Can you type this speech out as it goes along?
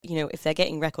if they're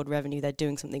getting record revenue, they're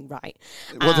doing something right.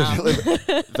 Well,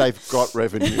 they've got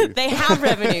revenue. They have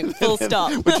revenue, full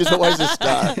stop. Which is always a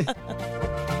start.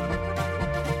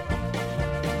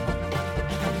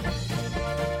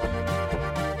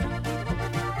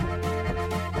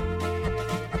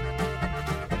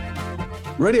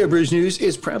 Radio Brews News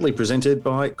is proudly presented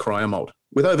by Cryer Malt.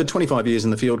 With over 25 years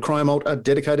in the field, Cryer Malt are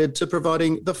dedicated to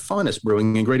providing the finest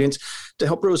brewing ingredients to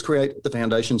help brewers create the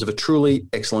foundations of a truly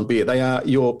excellent beer. They are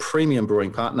your premium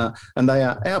brewing partner, and they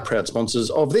are our proud sponsors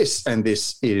of this. And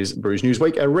this is Brews News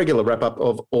Week, a regular wrap-up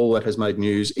of all that has made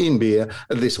news in beer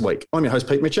this week. I'm your host,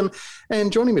 Pete Mitchum,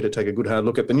 and joining me to take a good hard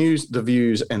look at the news, the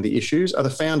views and the issues are the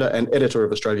founder and editor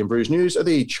of Australian Brews News,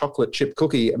 the chocolate chip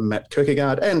cookie, Matt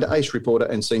Kierkegaard, and ace reporter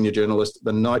and senior journalist,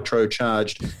 the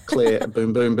nitro-charged Claire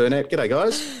Boom Boom Burnett. G'day, guys.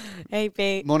 Hey,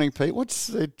 Pete. Morning, Pete. What's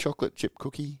the chocolate chip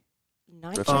cookie?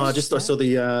 Nice. I saw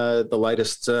the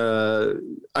latest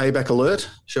ABAC alert,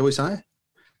 shall we say?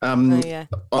 Yeah.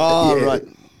 Right.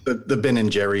 The Ben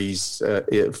and Jerry's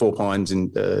 4 Pines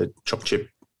in chocolate chip.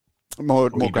 More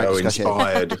great discussion.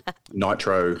 Inspired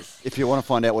nitro. If you want to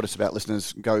find out what it's about,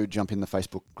 listeners, go jump in the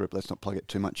Facebook group. Let's not plug it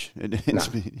too much. No.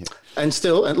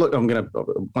 And look,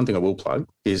 one thing I will plug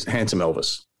is Handsome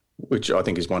Elvis, which I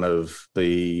think is one of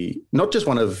not just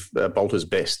one of Bolter's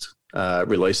best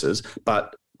releases,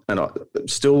 but I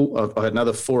had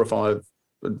another 4 or 5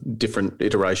 different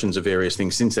iterations of various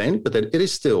things since then, but that it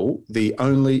is still the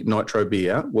only nitro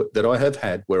beer that I have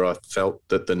had where I felt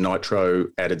that the nitro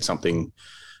added something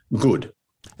good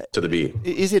to the beer.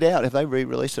 Is it out? Have they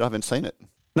re-released it? I haven't seen it.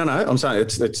 No, I'm saying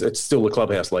it's still the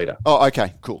clubhouse leader. Oh,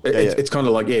 okay, cool. It's kind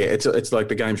of like, it's like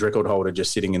the game's record holder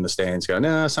just sitting in the stands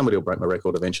going, somebody will break my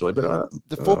record eventually. But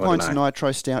the 4 Pints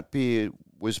Nitro Stout beer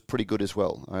was pretty good as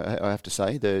well, I have to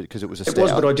say, because it was a stout. It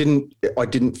was, but I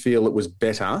didn't feel it was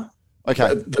better.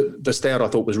 Okay. The stout I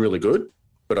thought was really good,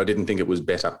 but I didn't think it was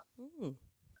better.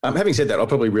 Having said that, I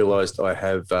probably realised I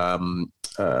have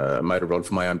made a rod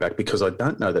for my own back because I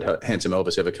don't know that Handsome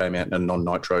Elvis ever came out in a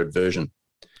non-nitroed version.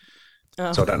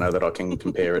 Oh. So I don't know that I can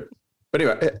compare it. But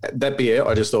anyway, that beer,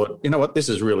 I just thought, you know what, this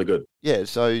is really good. Yeah,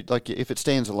 so like if it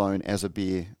stands alone as a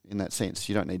beer in that sense,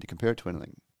 you don't need to compare it to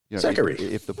anything. Zachary.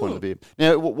 If the point of the beer.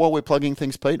 Now, while we're plugging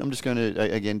things, Pete, I'm just going to,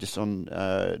 again, just on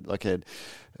what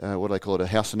do they call it, a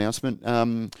house announcement.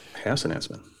 House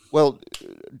announcement? Well,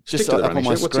 just up on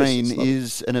my screen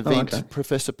is an event,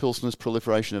 Professor Pilsner's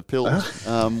Proliferation of Pills,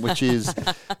 which is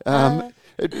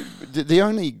the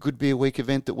only Good Beer Week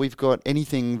event that we've got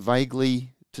anything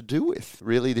vaguely to do with,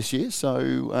 really, this year.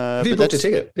 So, have you booked a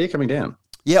ticket? Are you coming down?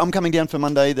 Yeah, I'm coming down for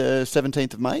Monday, the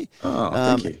 17th of May. Oh,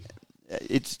 thank you.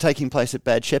 It's taking place at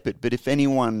Bad Shepherd, but if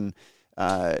anyone,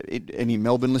 any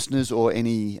Melbourne listeners or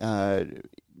any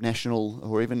national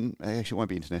or even, actually it won't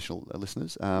be international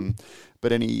listeners,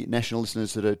 but any national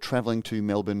listeners that are travelling to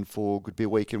Melbourne for Good Beer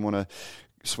Week and want to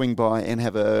swing by and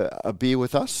have a beer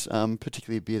with us,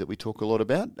 particularly a beer that we talk a lot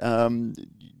about,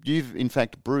 you've in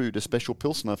fact brewed a special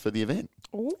Pilsner for the event.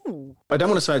 Ooh. I don't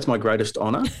want to say it's my greatest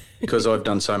honour because I've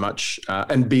done so much,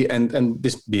 and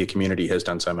this beer community has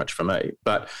done so much for me.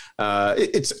 But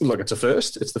it's a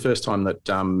first. It's the first time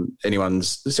that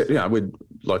anyone's said, we'd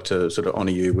like to sort of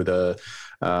honour you with a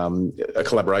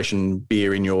collaboration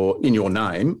beer in your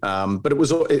name. But it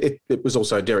was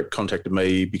also Derek contacted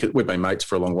me because we've been mates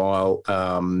for a long while,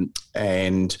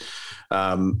 and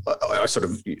I sort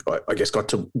of, I guess, got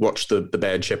to watch the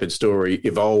Bad Shepherd story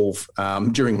evolve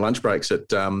during lunch breaks at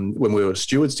when we were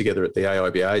stewards together at the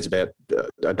AIBAs about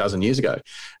a dozen years ago.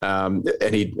 And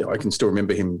I can still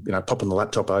remember him, popping the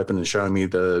laptop open and showing me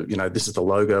this is the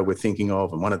logo we're thinking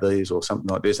of and one of these or something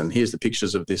like this. And here's the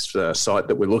pictures of this site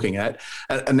that we're looking at.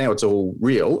 And now it's all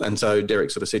real. And so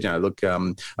Derek sort of said, look,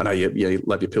 I know you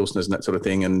love your Pilsners and that sort of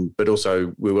thing. But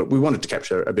also we wanted to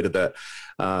capture a bit of that.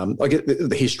 I get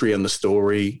the history and the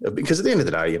story, because at the end of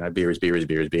the day, beer is beer is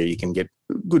beer is beer. You can get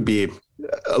good beer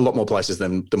a lot more places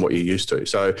than what you're used to.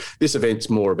 So this event's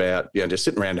more about just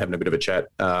sitting around having a bit of a chat,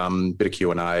 bit of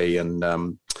Q&A, and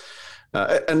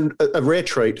a rare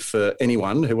treat for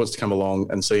anyone who wants to come along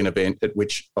and see an event at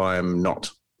which I am not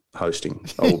hosting.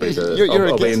 I'll be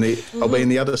I'll be in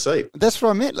the other seat. That's what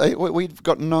I meant. We've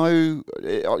got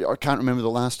I can't remember the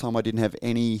last time I didn't have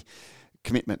any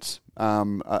commitments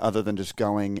other than just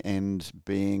going and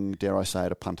being, dare I say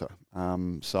it, a punter.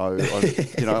 So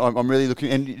I'm really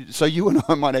looking, and so you and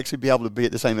I might actually be able to be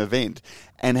at the same event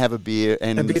and have a beer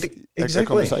and a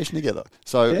conversation together.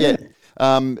 So yeah.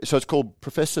 So it's called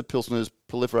Professor Pilsner's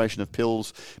Proliferation of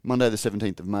Pills, Monday the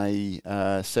 17th of May,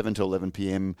 7 to 11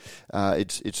 p.m.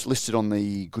 It's listed on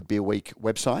the Good Beer Week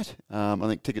website. I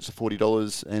think tickets are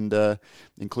 $40 and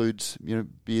includes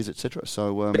beers, etc.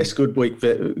 So best Good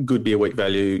Beer Week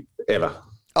value ever.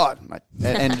 Oh, mate,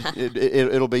 and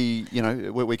it'll be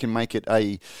where we can make it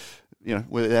a.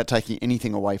 Without taking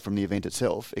anything away from the event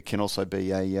itself, it can also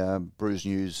be a Brews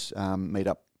News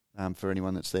meetup for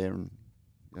anyone that's there, and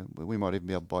we might even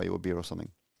be able to buy you a beer or something.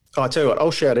 I tell you what,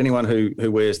 I'll shout anyone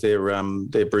who wears their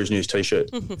Brews News T-shirt.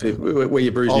 Wear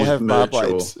your Brews News have merch. bar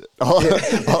blades.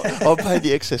 I'll pay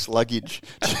the excess luggage.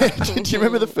 Do you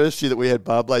remember the first year that we had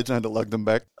bar blades and had to lug them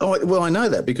back? Oh well, I know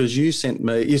that because you said,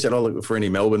 "Oh, look for any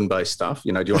Melbourne-based stuff. Do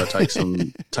you want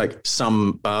to take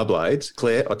some bar blades?"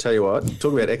 Claire, I tell you what,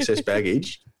 talk about excess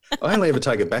baggage. I only ever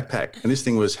take a backpack, and this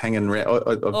thing was hanging around.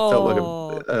 I felt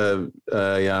like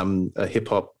a hip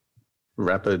hop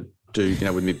rapper dude,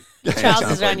 with me.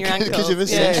 Trousers around your ankles. Because you've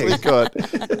essentially got,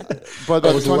 by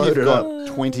the time you've got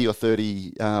 20 or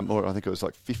 30, or I think it was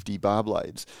like 50 bar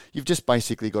blades, you've just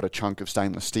basically got a chunk of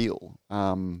stainless steel.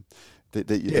 An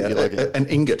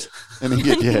ingot. An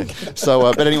ingot, yeah.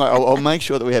 So, but anyway, I'll make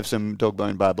sure that we have some dog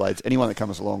bone bar blades. Anyone that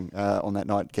comes along on that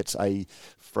night gets a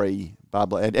free bar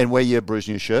blade. And wear your Brews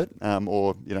News shirt,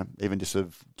 or, even just sort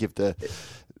of give the...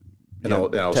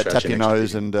 I'll tap your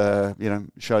nose and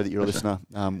show that you're a listener.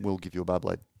 We'll give you a bar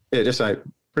blade. Yeah, just say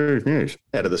Brews News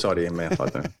out of the side of your mouth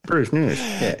like that. Brews News.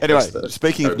 Yeah. Anyway,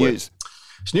 speaking of news,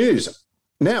 it's news.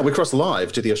 Now we cross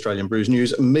live to the Australian Brews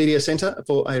News Media Centre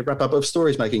for a wrap-up of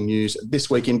stories making news this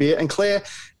week in beer. And Claire,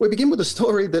 we begin with a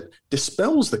story that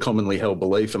dispels the commonly held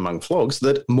belief among flogs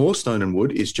that more Stone and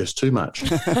Wood is just too much.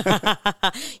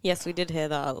 Yes, we did hear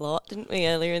that a lot, didn't we,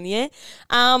 earlier in the year?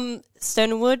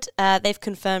 Stone and Wood, they've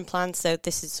confirmed plans, so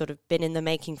this has sort of been in the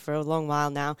making for a long while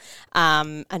now,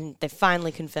 and they've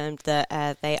finally confirmed that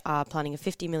they are planning a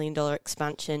 $50 million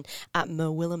expansion at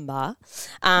Murwillumbah.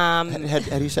 How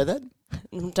do you say that?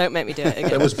 Don't make me do it again.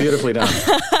 That was beautifully done.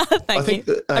 I think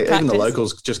that, even the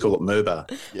locals just call it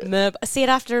Murba. Yeah. See, I'd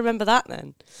have to remember that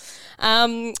then.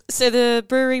 So the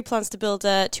brewery plans to build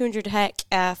a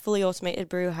 200-hectare fully automated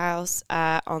brew house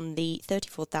on the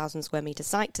 34,000 square metre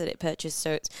site that it purchased.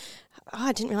 So it's,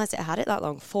 I didn't realise it had it that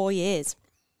long, 4 years.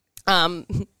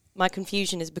 My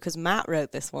confusion is because Matt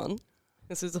wrote this one.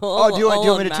 This is all. Do you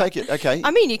want me to take it? Okay.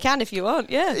 I mean, you can if you want.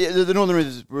 Yeah. The Northern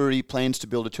Rivers Brewery plans to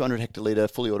build a 200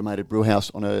 hectolitre fully automated brew house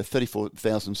on a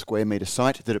 34,000 square metre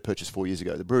site that it purchased 4 years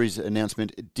ago. The brewery's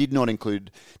announcement did not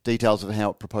include details of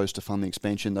how it proposed to fund the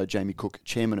expansion, though Jamie Cook,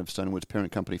 chairman of Stone and Wood's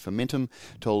parent company Fermentum,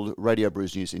 told Radio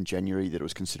Brews News in January that it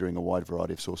was considering a wide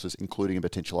variety of sources, including a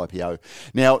potential IPO.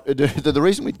 Now, the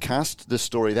reason we'd cast this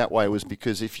story that way was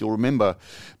because if you'll remember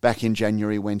back in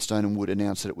January when Stone and Wood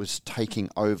announced that it was taking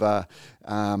over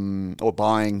or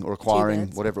buying or acquiring,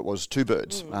 whatever it was, Two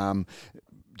Birds.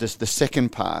 Just the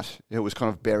second part, it was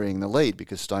kind of burying the lead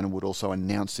because Stone and Wood also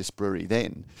announced this brewery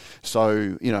then.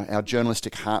 So, our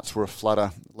journalistic hearts were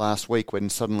aflutter last week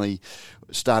when suddenly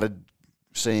started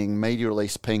seeing media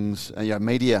release pings,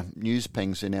 media news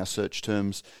pings in our search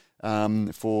terms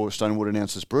for Stone and Wood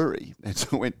announces brewery. And so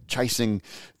we went chasing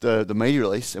the media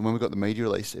release, and when we got the media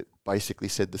release, it basically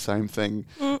said the same thing,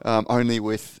 only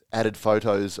with added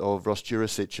photos of Ross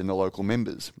Jurisic and the local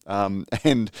members.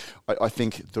 And I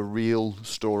think the real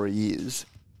story is,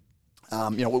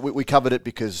 we covered it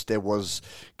because there was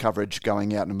coverage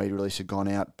going out and a media release had gone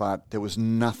out, but there was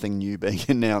nothing new being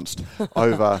announced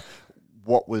over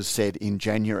what was said in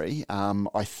January.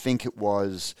 I think it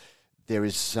was... There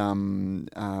is some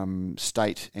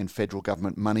state and federal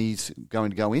government monies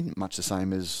going to go in, much the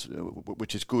same as,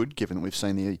 which is good, given that we've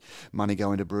seen the money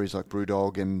go into breweries like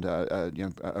Brewdog and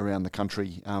around the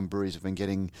country, breweries have been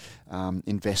getting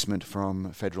investment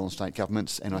from federal and state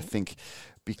governments, and I think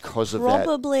because of that,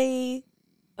 probably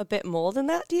a bit more than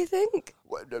that. Do you think?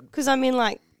 Because I mean,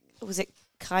 was it?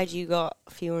 Kaiju got a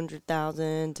few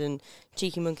 100,000 and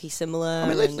Cheeky Monkey similar. I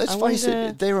mean, let's face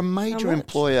it, they're a major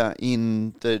employer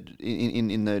in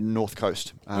the north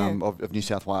coast of New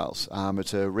South Wales.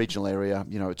 It's a regional area.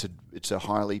 It's a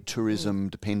highly tourism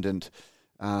dependent.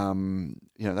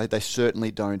 They certainly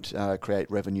don't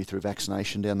create revenue through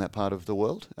vaccination down that part of the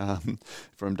world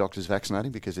from doctors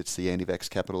vaccinating because it's the anti-vax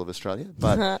capital of Australia.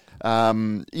 But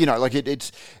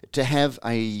it's to have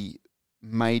a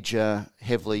major,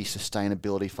 heavily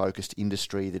sustainability-focused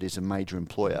industry that is a major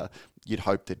employer, you'd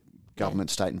hope that government,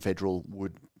 state and federal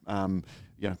would,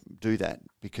 do that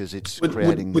because it's With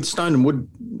creating Stone and Wood,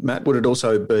 Matt, would it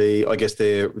also be, I guess,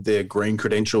 their green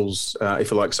credentials,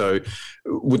 if you like? So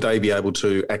would they be able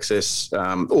to access,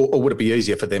 or would it be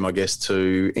easier for them, I guess,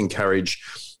 to encourage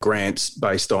grants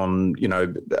based on,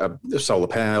 solar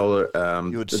power?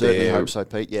 You would certainly hope so,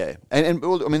 Pete. Yeah, and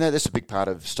well, I mean that's a big part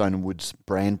of Stone and Wood's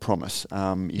brand promise.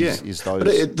 Is those,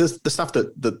 but the stuff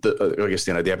that I guess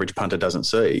the average punter doesn't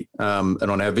see. And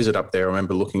on our visit up there, I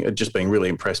remember looking at just being really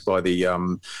impressed by the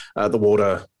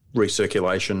water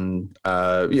recirculation,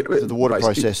 the water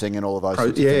processing and all of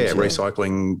those. Things,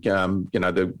 recycling.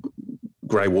 The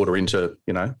grey water into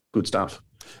good stuff.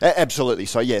 Absolutely.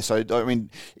 So I mean,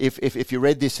 if you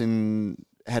read this and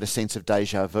had a sense of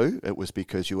deja vu, it was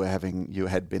because you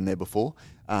had been there before.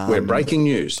 We're breaking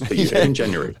news that you had in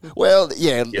January. Well,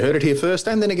 yeah, you heard it here first,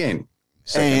 and then again.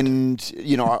 Second.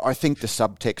 And I think the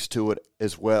subtext to it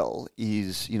as well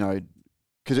is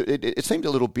because it seemed a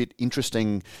little bit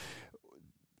interesting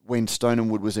when Stone and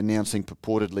Wood was announcing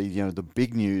purportedly, the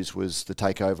big news was the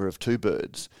takeover of Two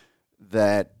Birds.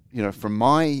 That from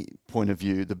my point of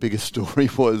view, the biggest story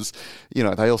was,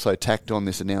 they also tacked on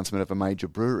this announcement of a major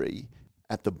brewery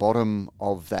at the bottom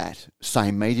of that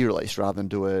same media release rather than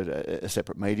do a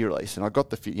separate media release. And I got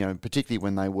the, particularly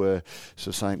when they were sort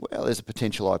of saying, well, there's a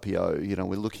potential IPO,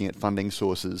 we're looking at funding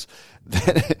sources.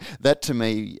 That to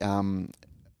me,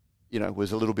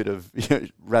 was a little bit of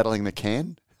rattling the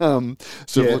can, of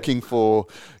looking for,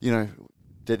 that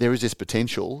there is this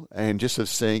potential and just of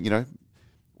seeing,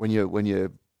 when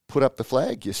you put up the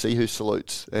flag, you see who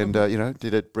salutes. And,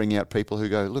 did it bring out people who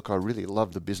go, look, I really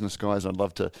love the business guys. I'd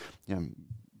love to,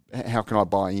 how can I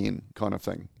buy in kind of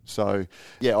thing. So,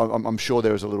 yeah, I'm sure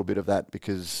there was a little bit of that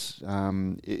because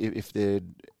if they're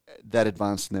that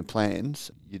advanced in their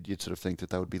plans, you'd sort of think that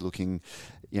they would be looking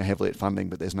heavily at funding,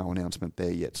 but there's no announcement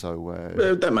there yet.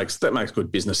 So that makes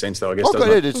good business sense, though, I guess.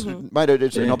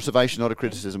 It's an observation, not a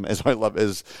criticism, as I love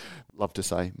to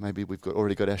say. Maybe we've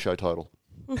already got our show title.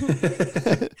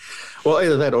 Well,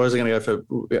 either that or I was going to go for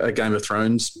a Game of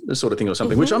Thrones sort of thing or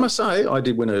something, which I must say I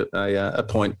did win a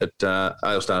point at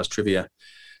Ale Stars Trivia.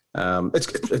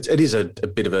 It is a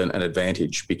bit of an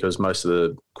advantage because most of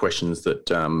the questions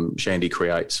that Shandy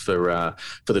creates for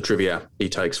the trivia he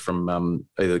takes from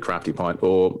either the Crafty Pint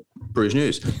or Brews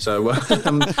News. So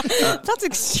that's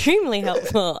extremely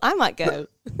helpful. I might go.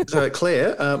 So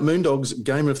Claire, Moondog's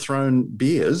Game of Thrones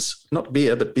beers, not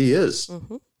beer but beers.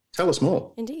 Mm-hmm. Tell us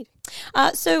more. Indeed.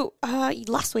 So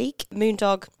last week,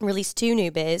 Moondog released 2 new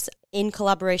beers in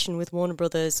collaboration with Warner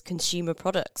Brothers Consumer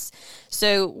Products.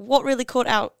 So what really caught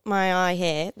out my eye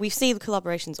here, we see the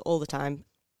collaborations all the time,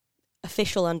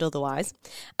 official and otherwise,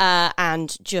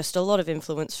 and just a lot of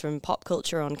influence from pop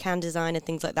culture on can design and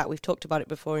things like that. We've talked about it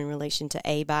before in relation to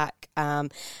ABAC,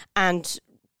 and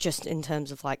just in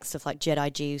terms of stuff like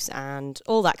Jedi Juice and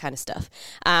all that kind of stuff.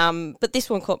 But this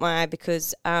one caught my eye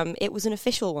because it was an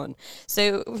official one.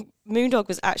 So Moondog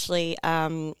was actually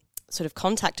sort of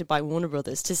contacted by Warner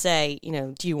Brothers to say,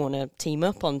 do you want to team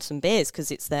up on some beers?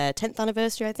 Because it's their 10th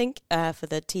anniversary, I think, for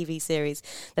the TV series.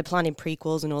 They're planning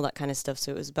prequels and all that kind of stuff,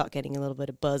 so it was about getting a little bit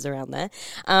of buzz around there.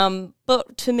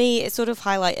 But to me, it sort of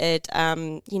highlighted,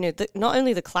 not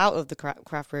only the clout of the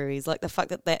craft breweries, like the fact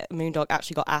that Moondog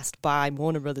actually got asked by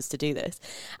Warner Brothers to do this,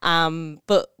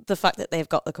 but the fact that they've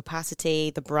got the capacity,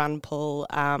 the brand pull,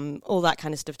 all that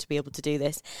kind of stuff to be able to do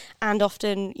this. And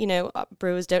often,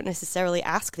 brewers don't necessarily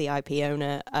ask the IP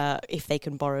owner if they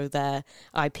can borrow their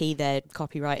IP, their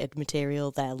copyrighted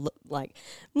material, their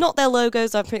not their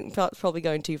logos. I think that's probably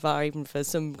going too far even for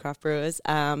some craft brewers.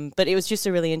 But it was just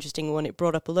a really interesting one. It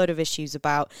brought up a load of issues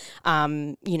about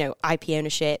IP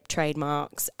ownership,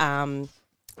 trademarks.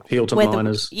 Appeal to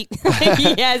minors.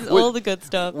 Yes, all the good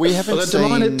stuff. We haven't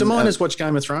seen... Do minors watch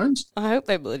Game of Thrones? I hope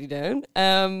they bloody don't.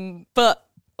 But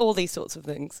all these sorts of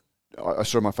things. I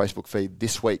saw on my Facebook feed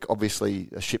this week, obviously,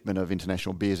 a shipment of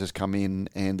international beers has come in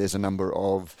and there's a number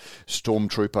of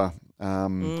Stormtrooper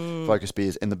focus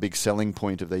beers. And the big selling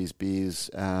point of these beers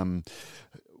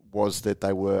was that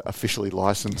they were officially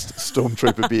licensed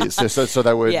Stormtrooper beers. So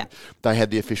they were they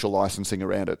had the official licensing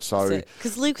around it. So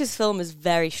because Lucasfilm is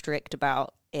very strict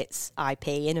about its IP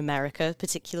in America,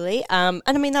 particularly. And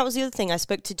I mean, that was the other thing. I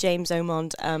spoke to James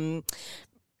Omond.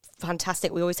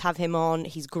 Fantastic. We always have him on.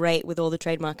 He's great with all the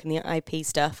trademark and the IP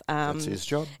stuff. That's his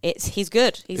job. He's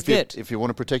good. He's good. If you want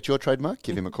to protect your trademark,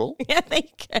 give him a call. Yeah, there you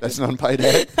go. That's an unpaid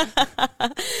ad.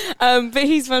 But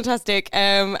he's fantastic.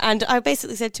 And I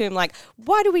basically said to him,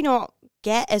 why do we not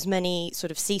get as many sort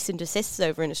of cease and desists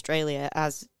over in Australia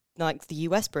as like the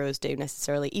US brewers do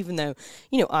necessarily, even though,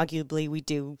 arguably we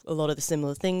do a lot of the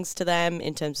similar things to them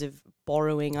in terms of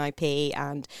borrowing IP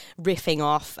and riffing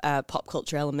off pop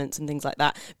culture elements and things like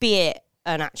that, be it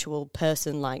an actual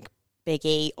person like Big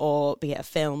E or be it a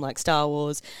film like Star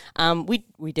Wars.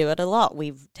 We do it a lot.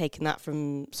 We've taken that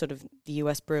from sort of the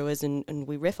US brewers and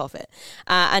we riff off it.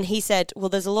 And he said, well,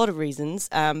 there's a lot of reasons,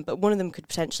 but one of them could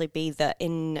potentially be that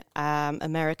in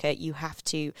America you have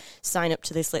to sign up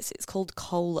to this list. It's called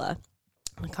COLA.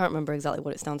 I can't remember exactly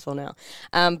what it stands for now.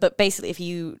 But basically, if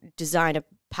you design a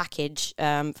package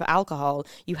for alcohol,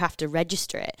 you have to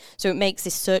register it. So it makes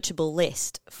this searchable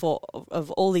list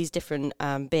of all these different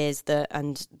beers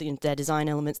and their design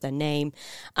elements, their name,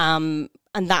 and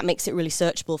that makes it really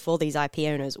searchable for these IP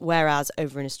owners. Whereas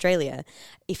over in Australia,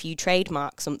 if you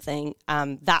trademark something,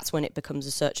 that's when it becomes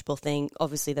a searchable thing.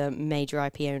 Obviously, the major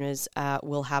IP owners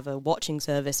will have a watching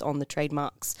service on the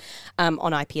trademarks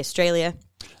on IP Australia.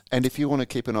 And if you want to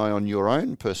keep an eye on your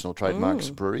own personal trademarks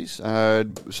breweries,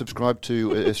 subscribe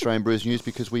to Australian Brewers News,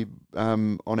 because we,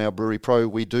 on our Brewery Pro,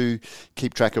 we do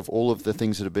keep track of all of the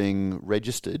things that are being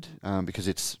registered, because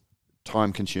it's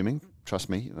time consuming. Trust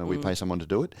me, we pay someone to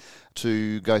do it,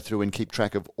 to go through and keep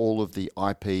track of all of the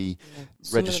IP registrations.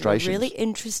 Some of them are really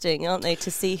interesting, aren't they, to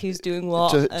see who's doing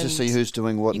what. To see who's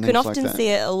doing what. You can often see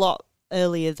it a lot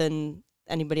earlier than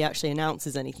anybody actually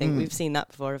announces anything. We've seen that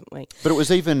before, haven't we? But it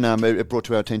was even it brought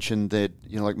to our attention that,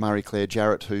 like Marie-Claire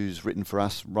Jarrett, who's written for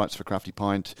us, writes for Crafty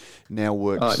Pint, now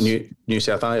works New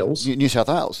South Wales. New South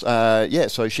Wales.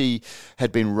 So she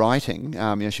had been writing.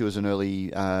 She was an early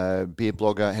beer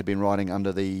blogger, had been writing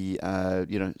under the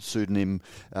pseudonym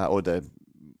or the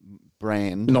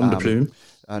brand Nom de Plume.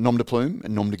 Nom de Plume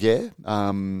and Nom de Guerre,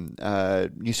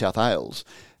 New South Wales.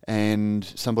 And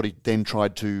somebody then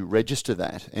tried to register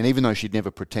that. And even though she'd never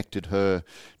protected her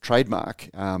trademark,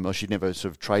 or she'd never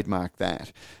sort of trademarked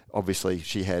that, obviously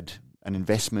she had an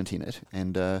investment in it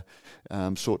and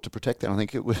sought to protect that. I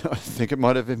think it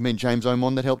might have been James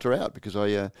Omon that helped her out, because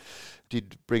I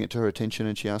did bring it to her attention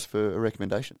and she asked for a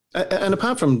recommendation. And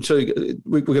apart from,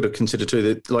 we've got to consider too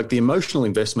that, like, the emotional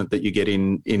investment that you get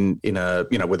in a,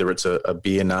 whether it's a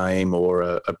beer name or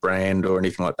a brand or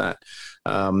anything like that,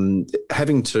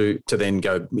 having to then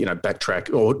go,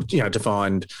 backtrack or, to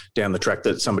find down the track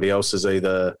that somebody else has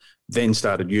either then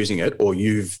started using it or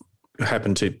you've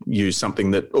happen to use something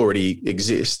that already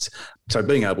exists. So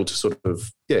being able to sort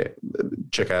of,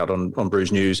 check out on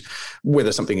Brews News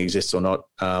whether something exists or not.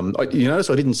 You notice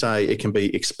I didn't say it can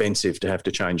be expensive to have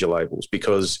to change your labels,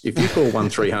 because if you call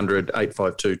 1300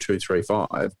 852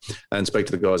 235 and speak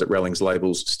to the guys at Rellings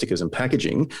Labels, Stickers and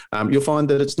Packaging, you'll find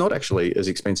that it's not actually as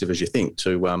expensive as you think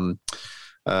to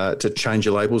change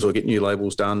your labels or get new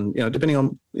labels done, depending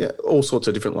on all sorts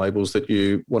of different labels that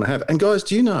you want to have. And guys,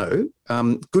 do you know,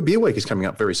 Good Beer Week is coming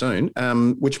up very soon,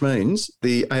 which means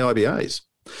the AIBAs.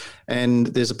 And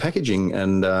there's a packaging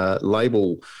and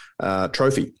label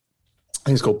trophy. I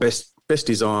think it's called Best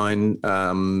Design /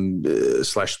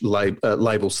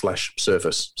 label /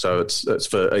 surface. So it's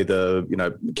for either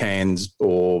cans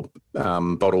or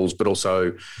bottles, but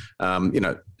also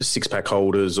 6-pack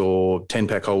holders or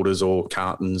 10-pack holders or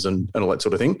cartons and all that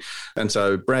sort of thing. And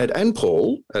so Brad and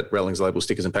Paul at Rellings Label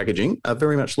Stickers and Packaging are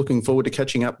very much looking forward to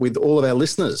catching up with all of our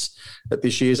listeners at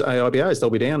this year's AIBAs. They'll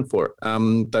be down for it.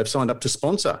 They've signed up to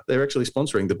sponsor. They're actually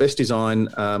sponsoring the Best Design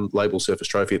Label Surface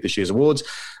Trophy at this year's awards,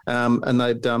 and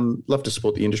they'd love to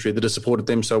support the industry that has supported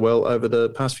them so well over the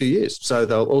past few years. So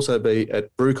they'll also be at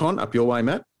BrewCon up your way,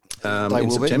 Matt, in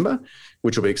September,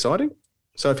 which will be exciting.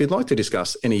 So if you'd like to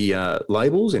discuss any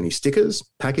labels, any stickers,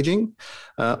 packaging,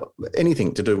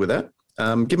 anything to do with that,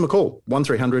 give them a call,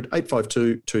 1300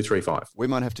 852 235. We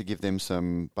might have to give them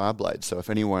some bar blades. So if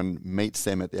anyone meets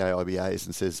them at the AIBAs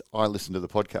and says, I listen to the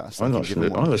podcast. I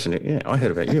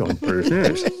heard about you on Brews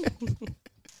News.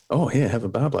 Oh, yeah, have a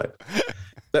bar blade.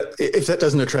 If that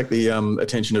doesn't attract the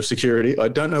attention of security, I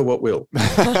don't know what will.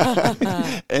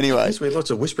 Anyway, we had lots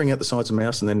of whispering out the sides of the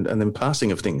mouth and then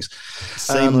passing of things.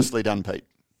 Seamlessly done, Pete.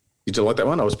 Did you like that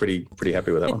one? I was pretty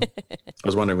happy with that one. I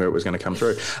was wondering where it was going to come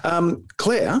through.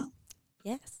 Claire,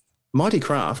 yes, Mighty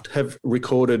Craft have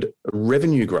recorded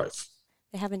revenue growth.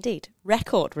 They have indeed.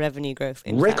 Record revenue growth.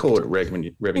 Recorded revenue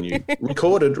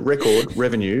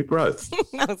growth.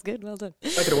 That was good. Well done.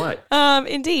 Take it away.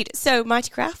 Indeed. So Mighty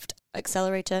Craft,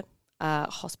 accelerator,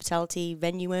 hospitality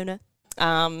venue owner.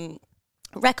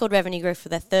 Record revenue growth for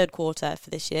their third quarter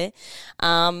for this year.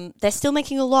 They're still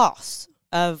making a loss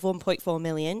of 1.4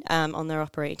 million on their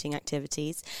operating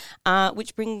activities,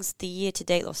 which brings the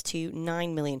year-to-date loss to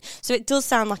 9 million. So it does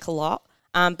sound like a lot.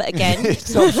 But again,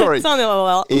 it's not, sorry. it's not a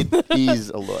lot. It is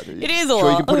a lot. It is a sure, lot.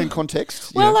 You can put it in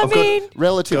context. Well, I mean,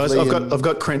 relatively. Guys, I've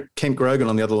got Kent Grogan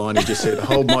on the other line who just said,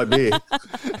 "Hold my beer."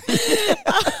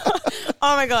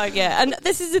 Oh my God, yeah. And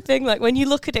this is the thing, like when you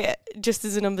look at it just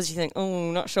as the numbers, you think, oh,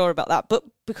 not sure about that. But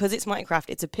because it's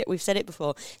Minecraft, we've said it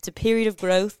before, it's a period of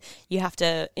growth. You have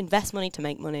to invest money to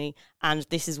make money. And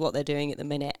this is what they're doing at the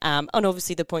minute. And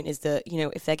obviously the point is that,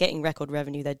 if they're getting record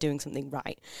revenue, they're doing something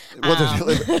right.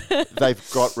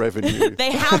 They've got revenue.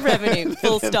 They have revenue,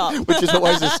 full stop. Which is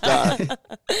always a start.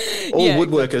 All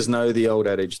woodworkers know the old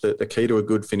adage that the key to a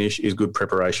good finish is good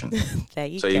preparation. There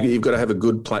you so go. You've got to have a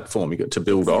good platform. You've got to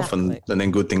build off and then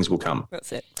good things will come.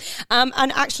 That's it.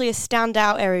 And actually a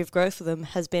standout area of growth for them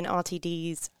has been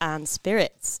RTDs and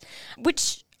spirits,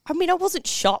 which... I mean, I wasn't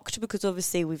shocked because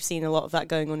obviously we've seen a lot of that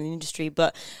going on in the industry,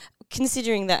 but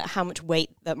considering that how much weight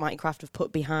that Minecraft have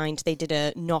put behind, they did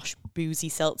a Nosh boozy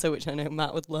seltzer, which I know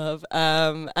Matt would love,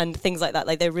 and things like that.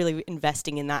 Like they're really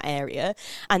investing in that area,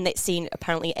 and it's seen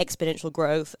apparently exponential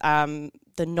growth. The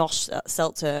Nosh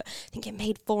seltzer, I think it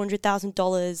made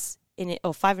 $400,000 in it,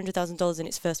 or $500,000 in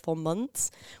its first 4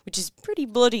 months, which is pretty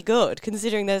bloody good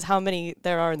considering there's how many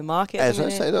there are in the market. As I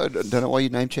say, though, I don't know why you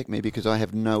name check me because I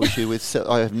have no issue with seltzer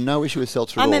at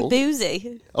all. I meant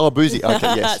boozy. Oh, boozy.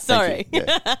 Okay, yes. Sorry.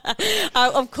 Yeah.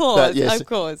 Of course. Yes, of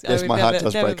course. Yes, my heart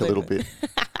does break a little bit.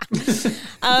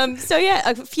 So yeah,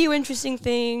 a few interesting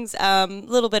things, a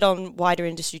little bit on wider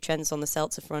industry trends on the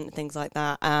seltzer front and things like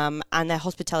that, and their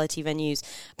hospitality venues.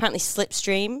 Apparently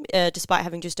Slipstream, despite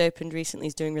having just opened recently,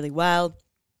 is doing really well.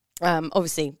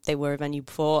 Obviously they were a venue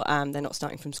before, they're not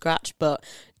starting from scratch, but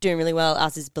doing really well,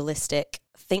 as is Ballistic.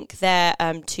 I think their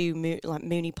two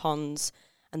Mooney Ponds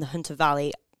and the Hunter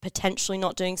Valley potentially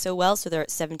not doing so well, so they're at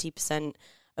 70%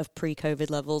 of pre-COVID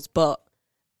levels, but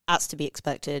that's to be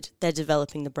expected. They're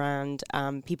developing the brand.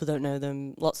 People don't know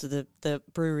them. Lots of the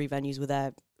brewery venues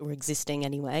were existing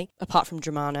anyway, apart from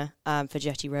Dramana for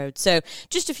Jetty Road. So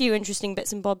just a few interesting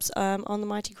bits and bobs on the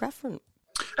Mighty Craft front.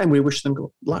 And we wish them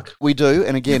luck. We do,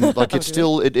 and again, like it's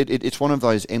still it's one of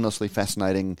those endlessly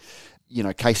fascinating,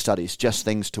 case studies, just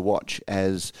things to watch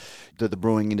as the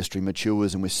brewing industry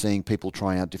matures, and we're seeing people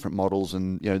try out different models,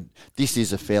 and this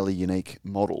is a fairly unique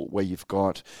model where you've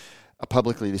got a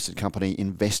publicly listed company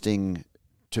investing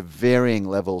to varying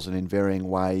levels and in varying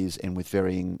ways and with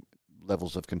varying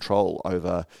levels of control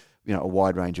over a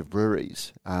wide range of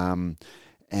breweries,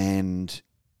 and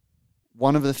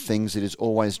one of the things that is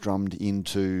always drummed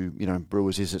into,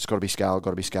 brewers is it's got to be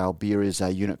scale. Beer is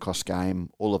a unit cost game,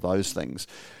 all of those things.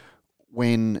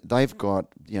 When they've got,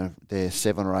 their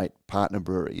 7 or 8 partner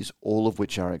breweries, all of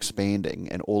which are expanding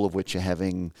and all of which are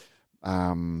having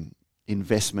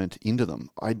investment into them,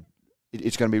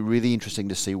 it's going to be really interesting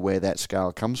to see where that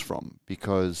scale comes from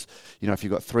because, if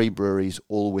you've got 3 breweries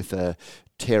all with a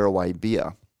tearaway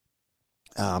beer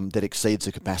that exceeds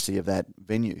the capacity of that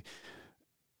venue,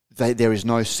 there is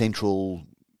no central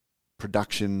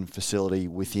production facility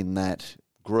within that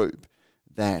group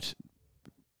that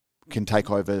can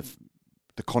take over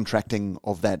the contracting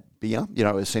of that beer,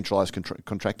 as centralised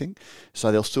contracting.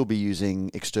 So they'll still be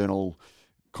using external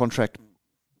contract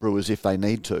brewers if they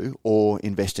need to, or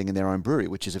investing in their own brewery,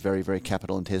 which is a very, very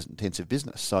capital-intensive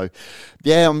business. So,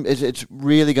 yeah, it's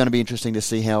really going to be interesting to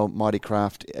see how Mighty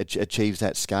Craft achieves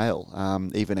that scale,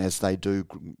 even as they do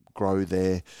grow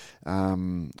their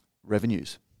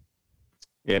revenues.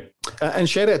 Yeah, and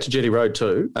shout out to Jetty Road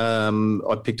too.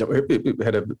 I picked up, we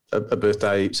had a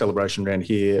birthday celebration around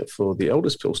here for the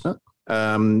eldest Pilsner,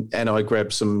 and I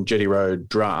grabbed some Jetty Road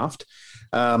draft.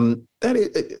 That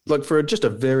is like for just a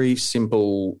very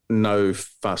simple, no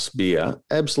fuss beer,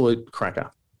 absolute cracker.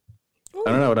 Ooh.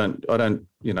 I don't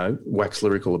wax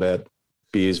lyrical about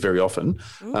beers very often,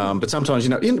 but sometimes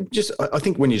I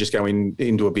think when you just go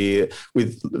into a beer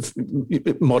with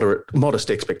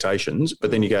modest expectations, but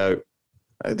then you go,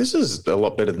 this is a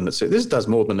lot better than this. This does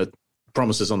more than it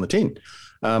promises on the tin.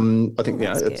 I think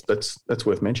that's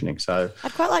worth mentioning. So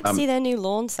I'd quite like to see their new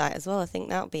lawn site as well. I think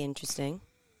that would be interesting.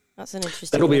 That's an interesting.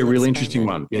 That'll be a really interesting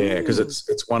one, yeah, because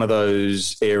it's one of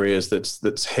those areas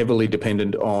that's heavily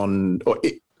dependent on,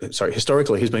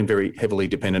 historically has been very heavily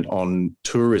dependent on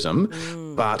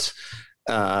tourism, but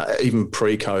even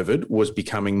pre-COVID was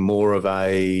becoming more of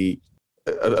a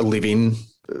live-in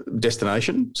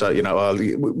destination. So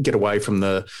get away from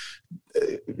the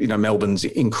Melbourne's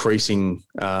increasing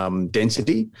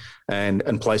density,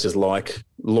 and places like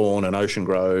Lorne and Ocean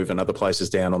Grove and other places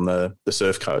down on the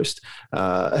surf coast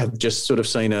have just sort of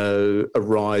seen a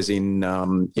rise in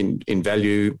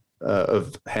value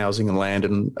of housing and land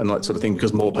and that sort of thing,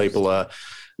 because more people are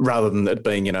rather than it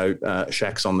being,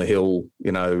 shacks on the hill,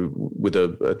 with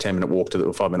a 10-minute walk to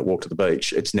or 5-minute walk to the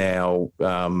beach, it's now,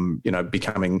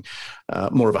 becoming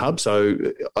more of a hub. So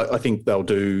I think they'll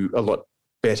do a lot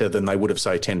better than they would have,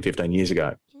 say, 10, 15 years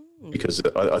ago, because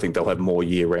I think they'll have more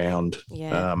year-round.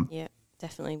 Yeah,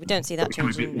 definitely. We don't see that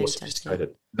changing. A bit more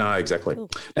sophisticated. No, exactly.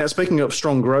 Cool. Now, speaking of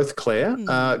strong growth, Claire,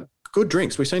 good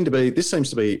drinks. This seems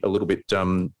to be a little bit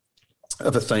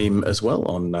of a theme as well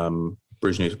on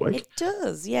Brews News Week. It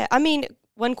does, yeah. I mean,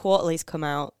 when quarterlies come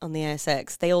out on the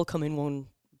ASX, they all come in one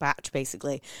batch,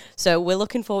 basically. So we're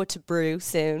looking forward to Brew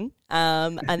soon.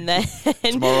 And then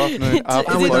tomorrow afternoon,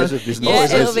 after the close of business.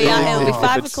 Yeah, it'll be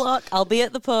 5 o'clock. I'll be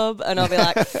at the pub and I'll be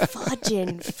like,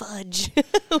 fudge.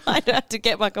 I don't have to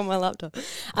get back on my laptop.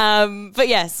 But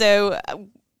yeah, so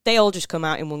they all just come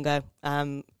out in one go.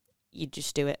 You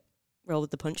just do it. Roll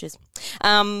with the punches.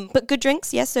 But good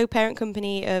drinks, yes. So parent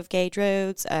company of Gage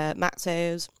Roads,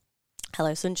 Maxo's,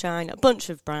 Hello Sunshine, a bunch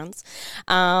of brands,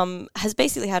 has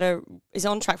basically is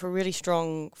on track for a really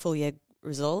strong full year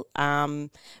result. Brand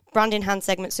in hand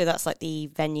segment, so that's like the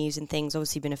venues and things,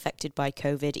 obviously been affected by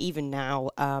COVID, even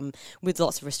now, with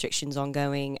lots of restrictions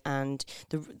ongoing, and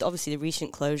obviously the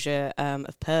recent closure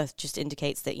of Perth just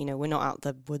indicates that, we're not out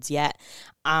the woods yet.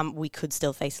 We could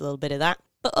still face a little bit of that.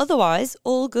 But otherwise,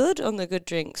 all good on the good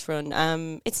drinks front.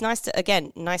 It's nice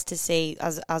to see,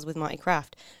 as with Mighty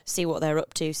Craft, see what they're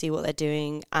up to, see what they're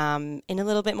doing in a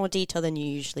little bit more detail than you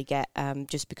usually get,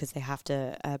 just because they have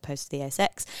to post to the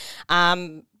ASX.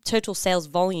 Total sales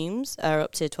volumes are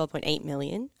up to 12.8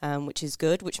 million, which is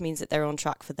good, which means that they're on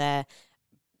track for their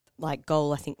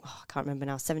goal. I think I can't remember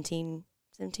now, 17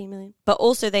 million. But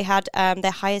also they had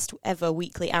their highest ever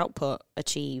weekly output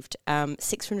achieved,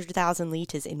 600,000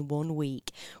 litres in 1 week,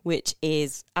 which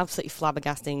is absolutely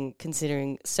flabbergasting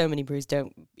considering so many brews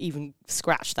don't even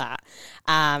scratch that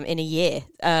in a year.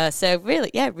 So really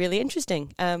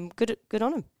interesting. Good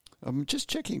on them. I'm just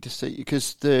checking to see,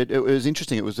 because it was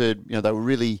interesting. It was they were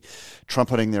really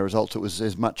trumpeting their results. It was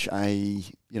as much a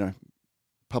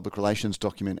public relations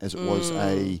document as it was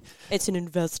it's an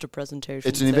investor presentation.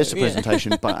 It's an investor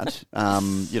presentation, but so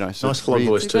nice flog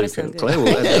voice too, Claire.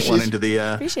 We'll add that one into the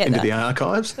the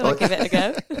archives. I'll give it a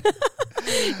go.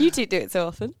 You two do it so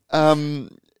often.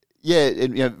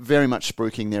 Very much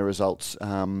spruiking their results.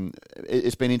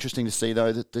 It's been interesting to see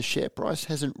though that the share price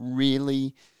hasn't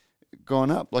really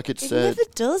gone up. It never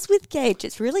does with Gage.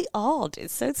 It's really odd.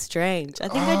 It's so strange. I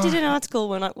think I did an article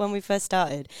when we first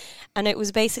started, and it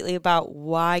was basically about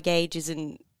why Gage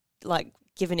isn't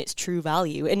given its true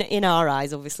value in our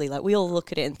eyes. Obviously, we all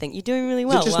look at it and think you're doing really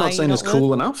well. Is it just not seen as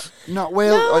cool enough? No,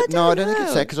 I don't think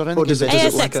it's that, because I don't think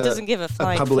ASX doesn't give a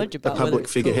flying fudge about a public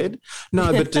figurehead. Cool.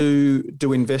 No, but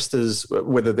do investors,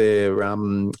 whether they're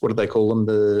what do they call them,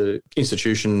 the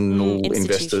institutional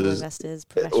investors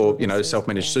or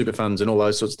self-managed super funds and all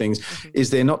those sorts of things, is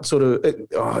there not sort of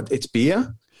it's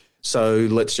beer, so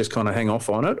let's just kind of hang off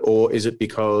on it? Or is it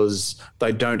because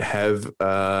they don't have,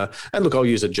 and look, I'll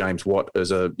use a James Watt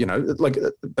as a,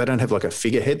 they don't have a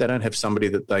figurehead. They don't have somebody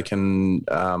that they can,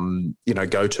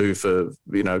 go to for,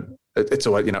 it's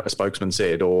a spokesman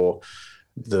said, or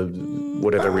the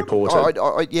whatever reporter. I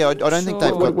don't think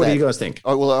they've got that. What do you guys think?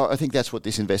 I think that's what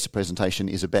this investor presentation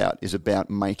is about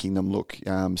making them look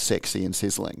sexy and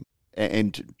sizzling,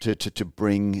 and to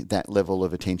bring that level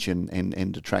of attention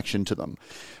and attraction to them.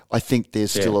 I think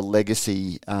there's still a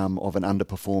legacy of an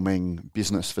underperforming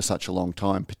business for such a long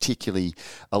time, particularly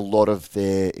a lot of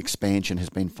their expansion has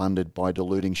been funded by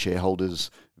diluting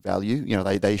shareholders' value.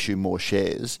 They issue more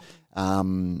shares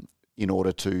in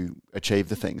order to achieve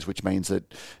the things, which means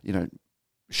that,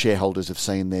 shareholders have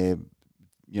seen their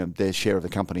share of the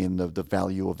company and the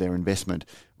value of their investment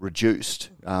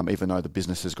reduced, even though the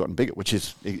business has gotten bigger, which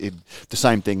is the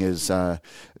same thing as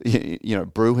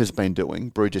Brew has been doing.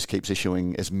 Brew just keeps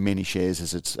issuing as many shares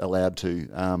as it's allowed to,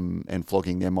 and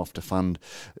flogging them off to fund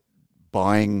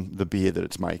buying the beer that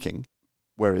it's making,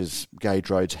 whereas Gage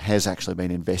Roads has actually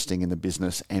been investing in the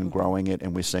business and growing it,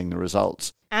 and we're seeing the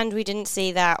results. And we didn't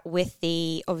see that with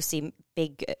the, obviously,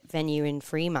 big venue in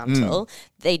Fremantle.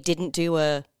 They didn't do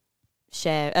a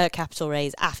capital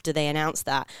raise after they announced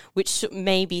that, which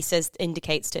maybe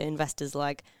indicates to investors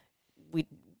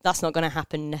that's not going to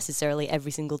happen necessarily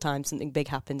every single time something big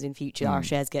happens in future. Our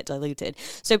shares get diluted.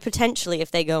 So potentially,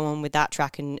 if they go on with that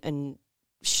track and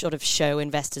sort of show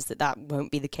investors that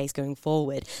won't be the case going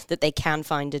forward, that they can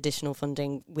find additional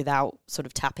funding without sort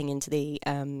of tapping into the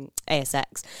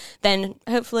ASX, then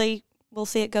hopefully we'll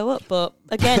see it go up. But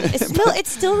again,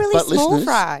 it's still really small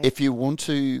fry. If you want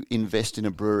to invest in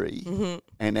a brewery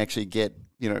and actually get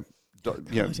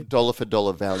dollar for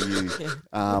dollar value.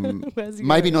 Where's he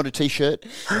Maybe going? not a T-shirt,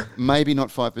 maybe not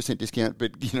 5% discount,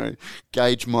 but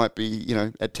Gauge might be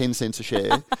at 10 cents a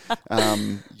share.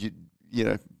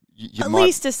 You At might,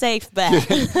 least a safe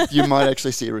bet. you might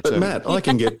actually see a But return. Matt, I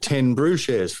can get 10 Brew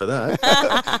shares for that.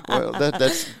 Well,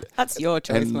 that's That's your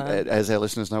choice, and man. as our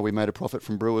listeners know, we made a profit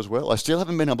from Brew as well. I still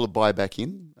haven't been able to buy back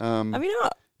in. Have you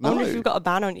not? I no. wonder if you've got a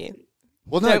ban on you.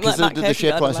 Well, no, Don't because let Matt the Kirky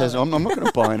share go price down has. the I'm not going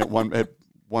to buy in at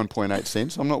 1.8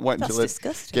 cents. I'm not waiting That's until it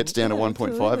disgusting. gets down to Yeah, 1.5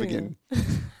 absolutely. again,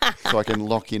 so I can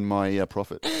lock in my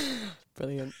profit.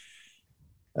 Brilliant.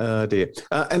 Dear.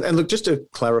 And look, just to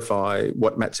clarify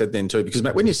what Matt said then too, because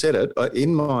Matt, when you said it,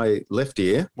 in my left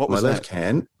ear, What my was left that?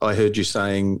 can, I heard you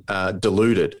saying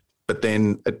diluted, but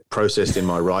then it processed in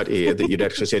my right ear that you'd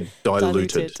actually said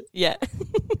diluted. Yeah.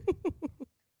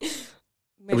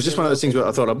 It was just one of those things where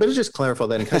I thought I better just clarify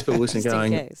that in case people listening Just in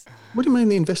going, case. "What do you mean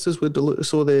the investors were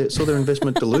saw their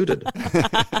investment diluted?"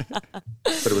 But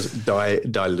it was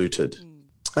diluted.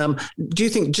 Do you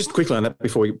think, just quickly on that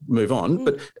before we move on,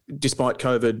 but despite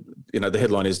COVID, the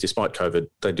headline is despite COVID,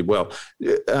 they did well.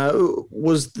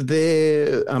 Was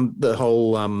there the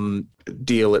whole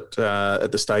deal at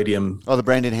the stadium? Oh, the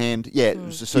brand in hand, yeah.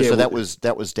 So Yeah, that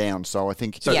was down. So I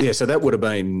think So, Yeah. so that would have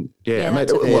been, Yeah, I mean,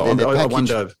 that's- well, their I package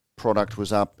wonder. product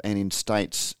was up, and in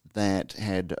states that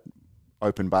had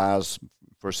open bars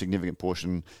for a significant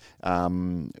portion,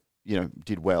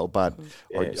 did well. But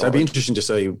Yeah, so it'd be interesting to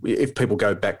see if people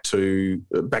go back to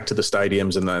the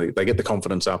stadiums and they get the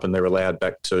confidence up and they're allowed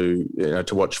back to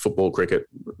to watch football, cricket,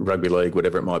 rugby league,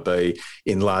 whatever it might be,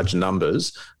 in large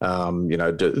numbers.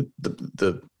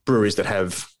 The breweries that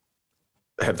have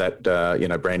that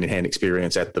brand in hand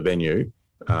experience at the venue,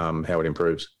 how it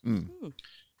improves. Mm.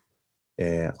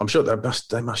 Yeah, I'm sure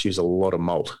they must use a lot of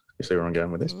malt. You see where I'm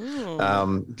going with this?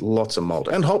 Lots of malt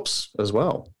and hops as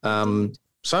well.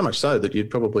 So much so that you'd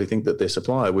probably think that their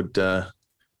supplier would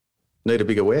need a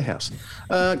bigger warehouse.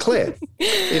 Claire,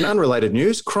 in unrelated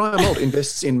news, Cryer Malt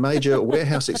invests in major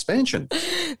warehouse expansion.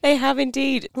 They have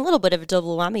indeed. A little bit of a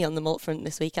double whammy on the malt front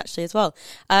this week, actually, as well.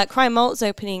 Cryer Malt's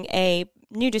opening a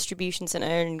new distribution centre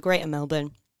in Greater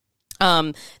Melbourne.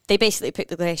 They basically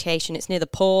picked the location. It's near the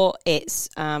port. It's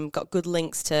got good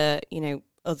links to,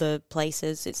 other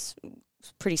places. It's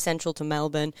pretty central to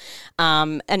Melbourne.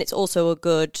 And it's also a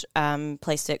good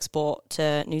place to export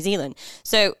to New Zealand.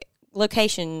 So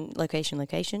location.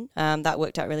 That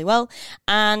worked out really well.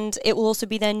 And it will also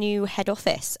be their new head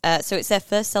office. So it's their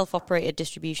first self-operated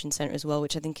distribution centre as well,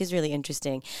 which I think is really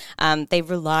interesting. They've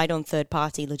relied on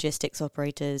third-party logistics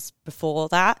operators before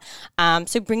that.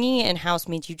 So bringing it in-house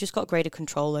means you've just got greater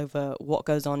control over what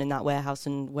goes on in that warehouse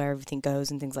and where everything goes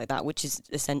and things like that, which is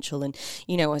essential. And,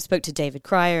 I spoke to David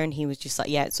Cryer and he was just like,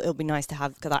 yeah, it'll be nice to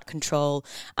have that control,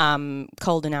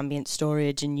 cold and ambient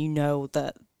storage, and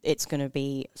that it's going to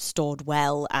be stored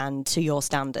well and to your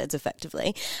standards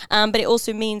effectively. But it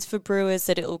also means for brewers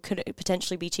that could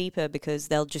potentially be cheaper because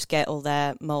they'll just get all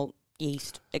their malt,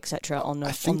 yeast, etc. on the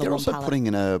I think on the they're one also pallet. putting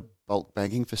in a bulk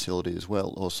bagging facility as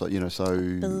well. Also, so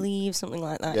I believe something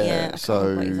like that. Yeah, Yeah, I can't so,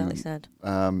 remember what exactly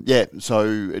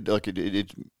said.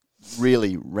 It's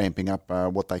really ramping up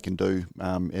what they can do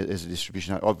as a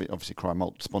distribution. Obviously, Cryer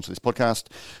Malt sponsor this podcast,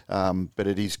 but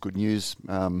it is good news.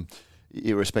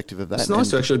 Irrespective of that, It's nice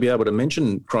to actually be able to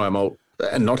mention Cryer Malt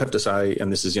and not have to say, and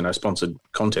this is, sponsored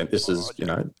content. This is,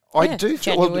 I do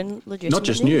feel genuine, legitimate not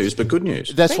just news, but good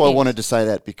news. that's Great why I news. wanted to say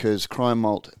that, because Cryer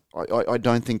Malt, I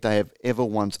don't think they have ever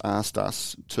once asked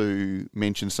us to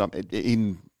mention something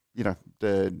in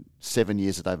the 7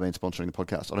 years that they've been sponsoring the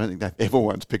podcast. I don't think they've ever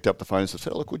once picked up the phone and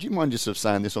said, look, would you mind just sort of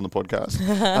saying this on the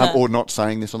podcast or not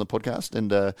saying this on the podcast?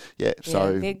 And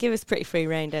so they give us pretty free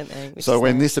rein, don't they? Which So is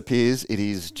when nice. this appears, it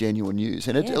is genuine news,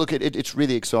 and it's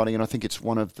really exciting, and I think it's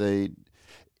one of the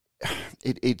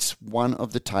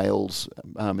tales,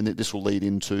 and this will lead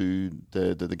into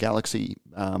the Galaxy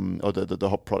or the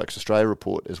Hop Products Australia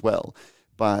report as well.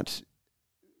 But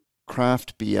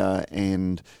craft beer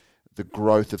and the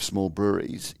growth of small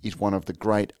breweries is one of the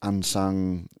great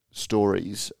unsung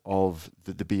stories of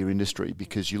the beer industry,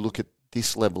 because you look at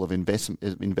this level of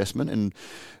investment, and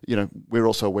we're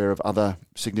also aware of other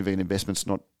significant investments,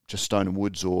 not just Stone and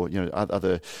Woods or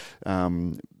other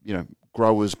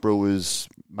growers, brewers,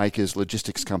 makers,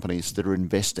 logistics companies that are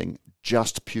investing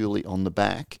just purely on the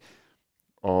back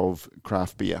of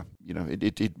craft beer.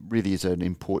 It really is an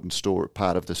important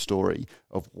part of the story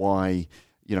of why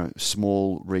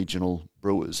small regional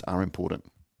brewers are important.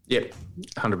 Yep,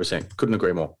 100%. Couldn't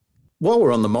agree more. While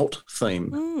we're on the malt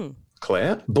theme,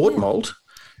 Claire, Bort Malt,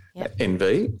 Yep.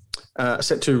 NV,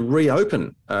 set to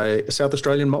reopen a South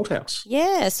Australian malt house.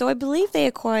 Yeah, so I believe they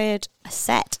acquired a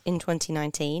set in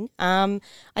 2019. I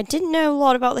didn't know a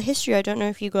lot about the history. I don't know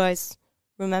if you guys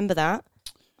remember that.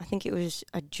 I think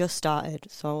I just started,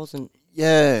 so I wasn't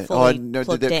fully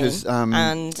plugged in. Because,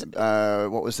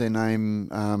 what was their name?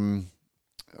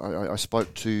 I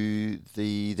spoke to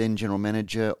the then general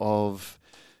manager of...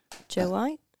 Joe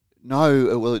White?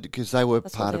 No, well, because they were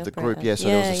That's part what of the the group, operator. so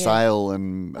there was a Yeah. sale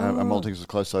and Maltings was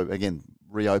close. So again,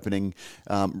 reopening,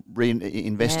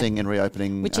 investing and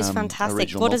reopening, Which is a fantastic.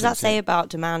 regional What does that malting say scene. about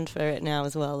demand for it now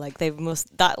as well? Like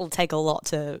that'll take a lot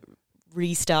to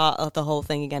restart the whole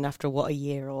thing again after a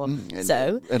year or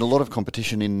so. And a lot of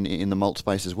competition in the malt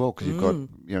space as well, because you've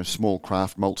got small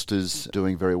craft maltsters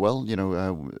doing very well.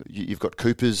 You've got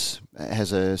Coopers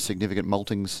has a significant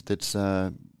maltings that's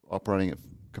operating at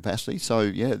capacity. So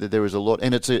yeah, there is a lot,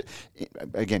 and it's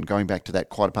again going back to that.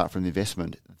 Quite apart from the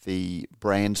investment, the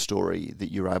brand story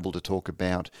that you're able to talk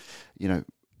about.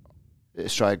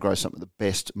 Australia grows some of the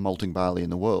best malting barley in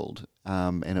the world,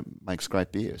 and it makes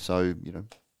great beer. So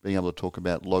being able to talk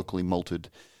about locally malted,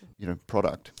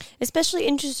 product. Especially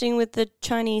interesting with the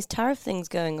Chinese tariff things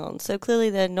going on. So clearly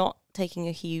they're not taking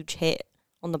a huge hit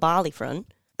on the barley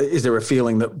front. Is there a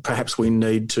feeling that perhaps we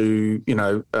need to,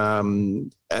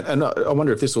 and I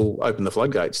wonder if this will open the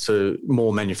floodgates to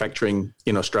more manufacturing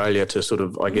in Australia to sort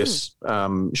of, I guess,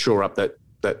 shore up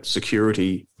that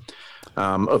security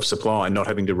of supply, not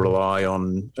having to rely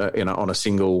on a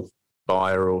single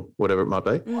buyer or whatever it might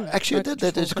be. Actually,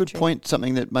 that's a good point.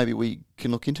 Something that maybe we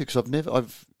can look into, because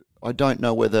I don't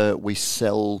know whether we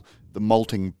sell the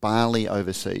malting barley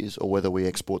overseas or whether we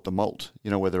export the malt.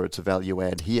 Whether it's a value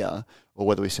add here or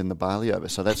whether we send the barley over.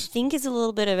 So I think it's a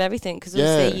little bit of everything, because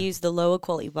they use the lower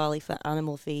quality barley for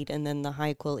animal feed and then the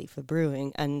high quality for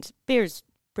brewing. And beer's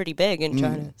pretty big in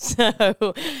China, so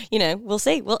we'll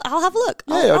see. Well, I'll have a look.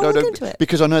 I'll look into it,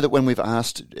 because I know that when we've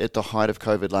asked at the height of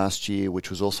COVID last year, which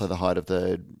was also the height of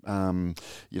the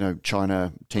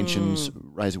China tensions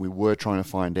raising, we were trying to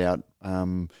find out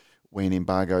when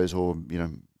embargoes or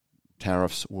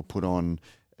tariffs were put on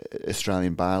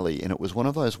Australian barley, and it was one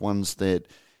of those ones that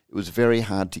it was very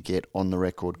hard to get on the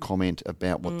record comment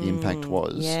about what the impact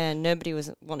was. Yeah, nobody was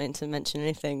wanting to mention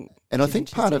anything. And I think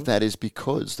part of that is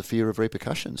because the fear of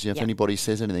repercussions. If anybody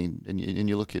says anything, and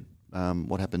you look at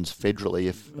what happens federally,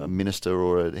 if a minister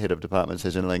or a head of department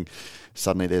says anything,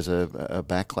 suddenly there's a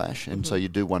backlash. And so you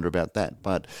do wonder about that.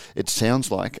 But it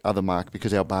sounds like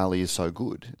because our barley is so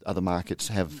good, other markets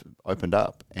have opened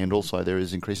up. And also there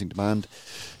is increasing demand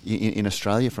in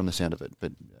Australia from the sound of it.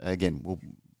 But again, we'll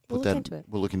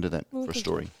look into that for a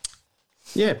story.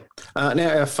 Yeah.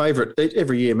 Now, our favourite,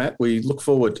 every year, Matt, we look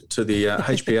forward to the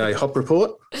HPA Hop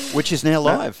Report. Which is now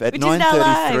live at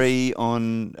 9:33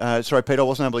 on... sorry, Peter, I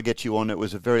wasn't able to get you on. It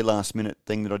was a very last-minute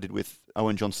thing that I did with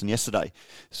Owen Johnson yesterday.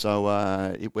 So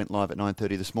it went live at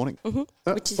 9:30 this morning.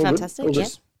 Which is fantastic. Good. Yeah.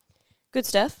 Good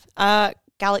stuff.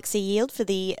 Galaxy yield for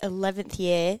the 11th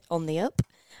year on the up.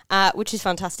 Which is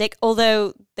fantastic,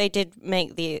 although they did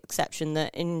make the exception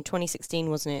that in 2016,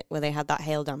 wasn't it, where they had that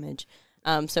hail damage.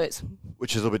 So it's...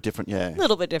 Which is a little bit different, yeah. A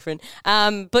little bit different.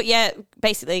 But yeah,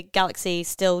 basically, Galaxy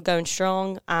still going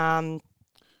strong. An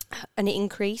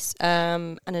increase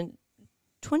and a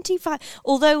 25...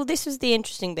 Although this was the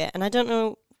interesting bit, and I don't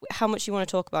know how much you want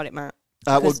to talk about it, Matt.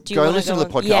 Well, go listen to the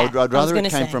podcast. Yeah, I'd rather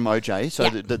it came from OJ. So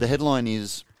the headline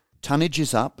is... Tonnage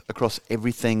is up across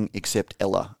everything except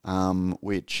Ella,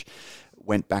 which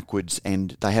went backwards,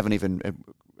 and they haven't even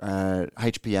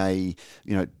HPA.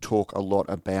 Talk a lot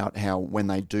about how when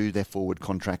they do their forward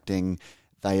contracting,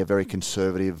 they are very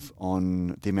conservative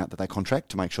on the amount that they contract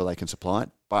to make sure they can supply it.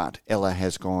 But Ella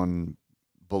has gone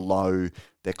below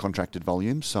their contracted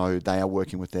volume, so they are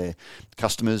working with their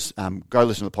customers. Go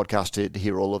listen to the podcast to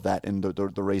hear all of that and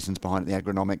the reasons behind it, the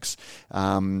agronomics.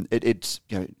 It's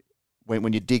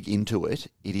When you dig into it,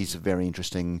 it is a very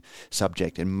interesting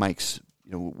subject and makes,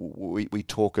 we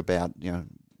talk about,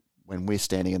 when we're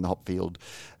standing in the hop field,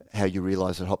 how you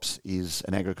realise that hops is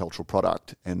an agricultural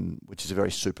product, and which is a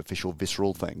very superficial,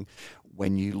 visceral thing.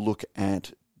 When you look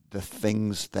at the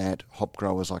things that hop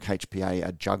growers like HPA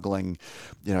are juggling,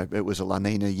 it was a La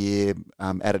Nina year,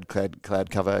 added cloud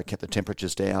cover, kept the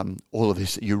temperatures down, all of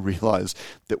this, you realise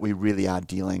that we really are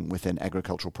dealing with an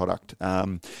agricultural product.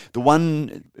 The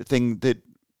one thing that,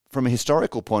 from a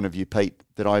historical point of view, Pete,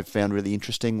 that I've found really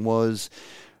interesting was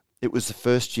it was the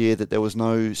first year that there was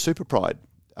no Super Pride.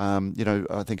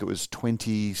 I think it was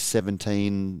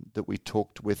 2017 that we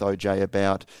talked with OJ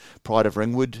about Pride of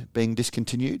Ringwood being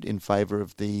discontinued in favour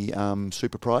of the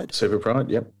Super Pride. Super Pride,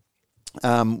 yep.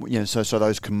 So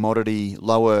those commodity,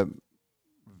 lower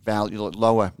value,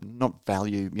 lower, not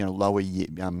value, lower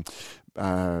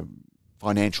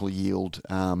financial yield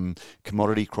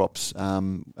commodity crops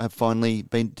have finally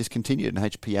been discontinued,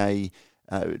 and HPA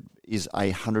is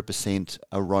a 100%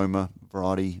 aroma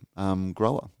variety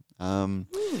grower. And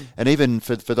even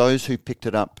for those who picked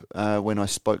it up when I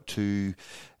spoke to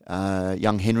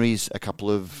Young Henrys a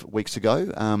couple of weeks ago,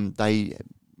 they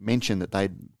mentioned that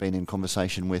they'd been in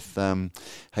conversation with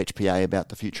HPA about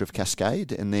the future of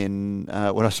Cascade. And then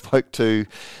when I spoke to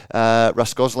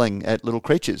Russ Gosling at Little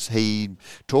Creatures, he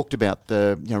talked about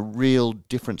the real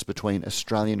difference between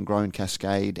Australian-grown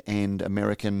Cascade and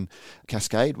American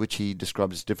Cascade, which he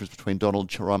described as the difference between Donald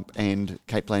Trump and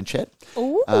Cate Blanchett.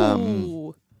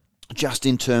 Ooh. Just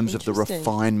in terms of the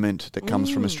refinement that comes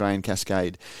from Australian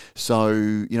Cascade.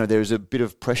 So, there's a bit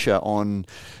of pressure on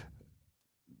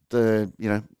the,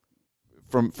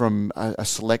 from a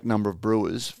select number of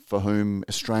brewers for whom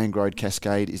Australian-grown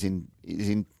Cascade is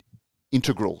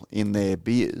integral in their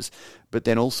beers. But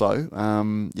then also,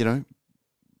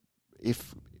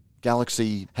 if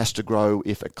Galaxy has to grow,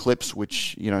 if Eclipse,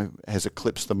 which, has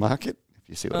eclipsed the market,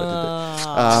 you see what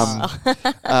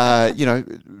I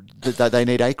did there? They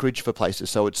need acreage for places,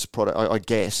 so it's product. I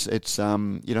guess it's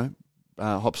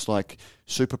hops like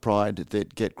Super Pride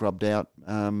that get grubbed out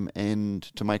and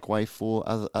to make way for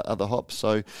other hops.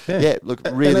 So look,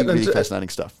 really fascinating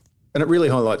stuff. And it really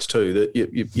highlights too that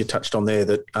you touched on there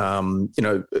that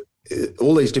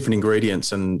all these different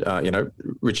ingredients, and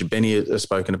Richard Benny has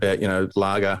spoken about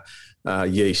lager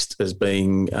yeast as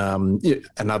being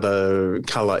another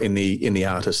colour in the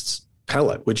artist's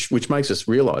palette, which makes us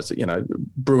realise that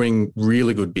brewing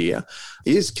really good beer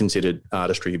is considered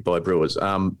artistry by brewers.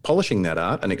 Polishing that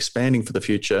art and expanding for the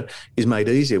future is made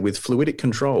easier with fluidic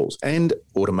controls and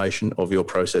automation of your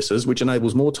processes, which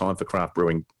enables more time for craft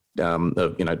brewing.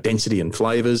 Density and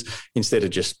flavours instead of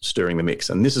just stirring the mix.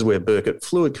 And this is where Burkett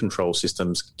Fluid Control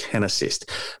Systems can assist.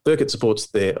 Burkett supports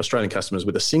their Australian customers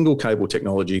with a single cable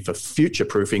technology for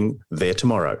future-proofing their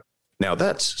tomorrow. Now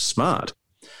that's smart.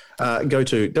 Go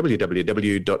to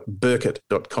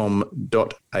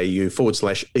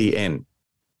www.burkett.com.au/EN.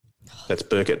 That's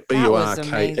Burkett,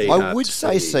 Burkett. I would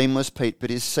say Seamless, Pete,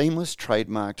 but is Seamless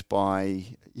trademarked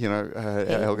by,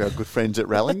 our good friends at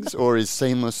Rallings, or is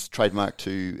Seamless trademarked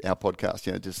to our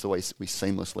podcast? Just the way we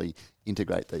seamlessly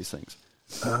integrate these things.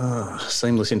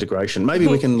 Seamless integration. Maybe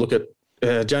we can look at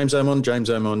James Omond.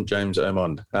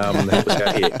 Help us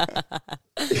out here.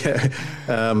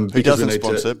 Who doesn't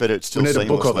sponsor, but it's still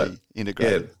seamlessly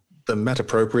integrated. Yeah, the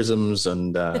metapropisms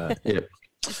and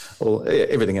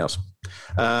everything else.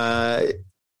 A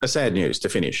sad news to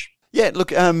finish. Yeah,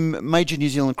 look, major New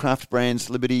Zealand craft brands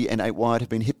Liberty and 8 Wide have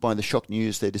been hit by the shock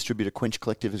news. Their distributor Quench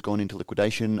Collective has gone into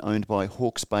liquidation, owned by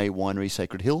Hawke's Bay Winery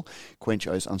Sacred Hill. Quench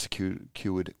owes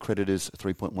unsecured creditors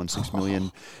 $3.16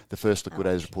 million. The first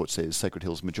liquidators report says Sacred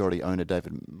Hill's majority owner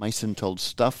David Mason told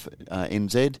Stuff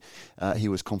NZ he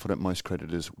was confident most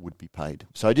creditors would be paid.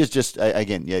 So again,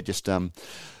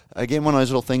 one of those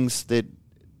little things that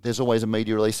there's always a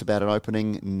media release about an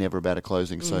opening, never about a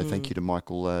closing. So thank you to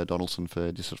Michael Donaldson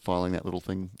for just sort of filing that little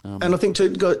thing. And I think too,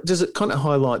 does it kind of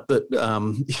highlight that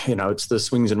it's the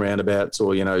swings and roundabouts,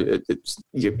 or it's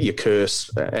your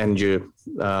curse and your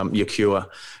cure.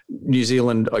 New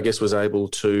Zealand, I guess, was able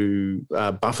to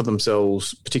buffer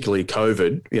themselves, particularly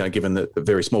COVID, given the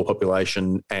very small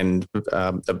population and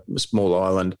a small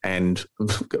island and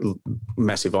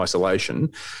massive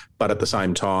isolation. But at the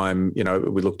same time,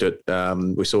 we looked at,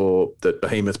 we saw that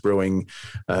Behemoth Brewing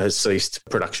has ceased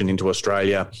production into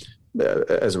Australia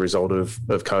as a result of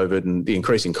COVID and the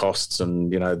increasing costs and,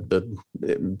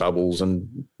 the bubbles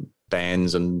and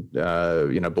bans and,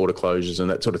 border closures and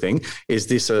that sort of thing. Is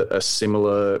this a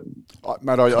similar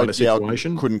kind of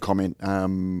situation? I couldn't comment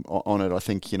on it. I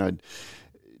think,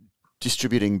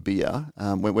 distributing beer,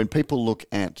 when people look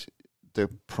at the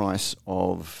price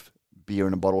of beer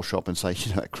in a bottle shop and say,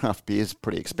 craft beer is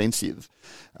pretty expensive,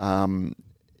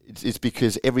 it's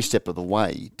because every step of the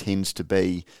way tends to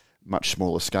be much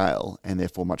smaller scale and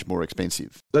therefore much more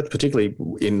expensive. That's particularly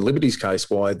in Liberty's case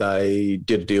why they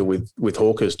did a deal with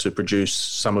Hawkers to produce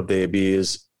some of their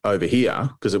beers over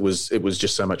here, because it was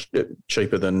just so much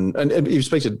cheaper than. And you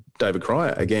speak to David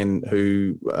Cryer again,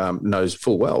 who knows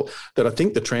full well that I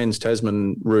think the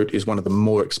Trans-Tasman route is one of the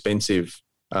more expensive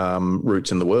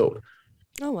routes in the world.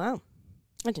 Oh wow,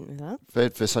 I didn't know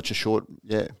that. For such a short,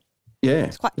 yeah. Yeah,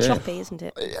 it's quite choppy, isn't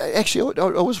it? Actually,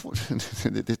 I was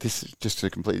this is just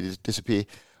to completely disappear.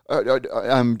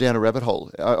 I'm down a rabbit hole.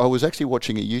 I was actually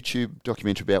watching a YouTube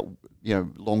documentary about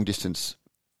long distance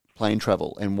plane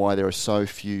travel and why there are so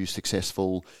few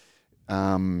successful,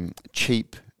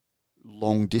 cheap,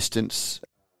 long distance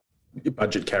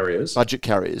budget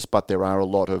carriers. But there are a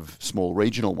lot of small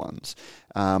regional ones.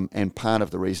 And part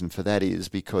of the reason for that is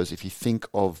because if you think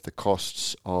of the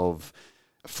costs of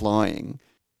flying,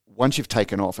 once you've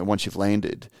taken off and once you've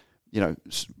landed,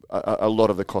 a lot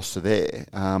of the costs are there.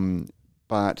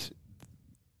 But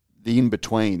the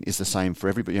in-between is the same for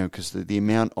everybody, because the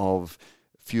amount of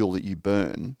fuel that you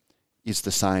burn is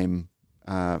the same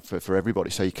for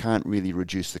everybody. So you can't really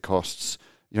reduce the costs.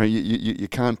 You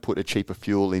can't put a cheaper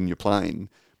fuel in your plane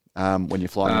when you're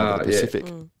flying over the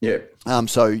Pacific. Yeah.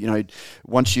 So,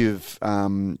 once you've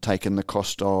taken the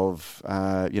cost of,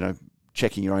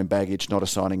 checking your own baggage, not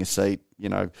assigning a seat,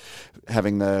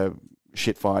 having the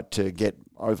shit fight to get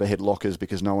overhead lockers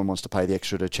because no one wants to pay the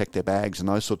extra to check their bags and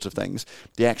those sorts of things,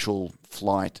 the actual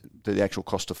flight, the actual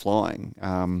cost of flying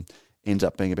ends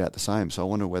up being about the same. So I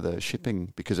wonder whether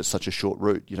shipping, because it's such a short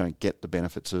route, you don't get the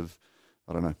benefits of,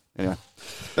 I don't know. Anyway,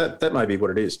 that may be what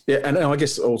it is. Yeah, and I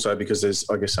guess also because there's,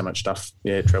 so much stuff.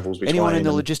 Travels between. Anyone in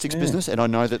the logistics business, and I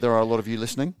know that there are a lot of you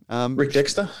listening. Rick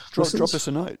Dexter, drop us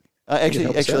a note.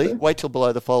 Actually, wait till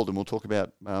below the fold, and we'll talk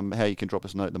about how you can drop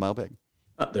us a note in the mailbag.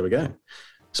 There we go.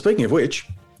 Speaking of which,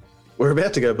 we're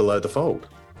about to go below the fold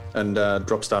and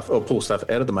drop stuff or pull stuff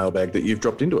out of the mailbag that you've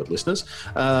dropped into it, listeners.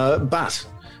 But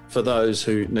for those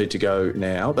who need to go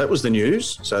now, that was the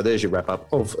news. So there's your wrap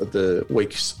up of the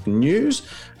week's news,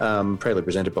 proudly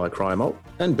presented by Cryomalt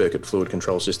and Burkett Fluid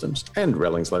Control Systems and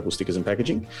Rallings Label Stickers and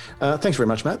Packaging. Thanks very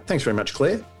much, Matt. Thanks very much,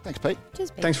 Claire. Thanks, Pete.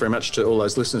 Cheers, Pete. Thanks very much to all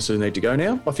those listeners who need to go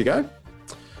now. Off you go.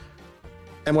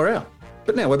 And we're out.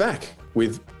 But now we're back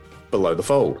with Below the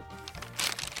Fold.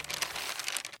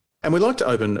 And we like to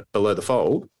open Below the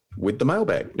Fold with the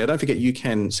mailbag. Now, don't forget, you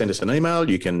can send us an email,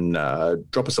 you can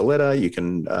drop us a letter, you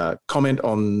can comment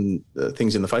on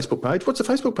things in the Facebook page. What's the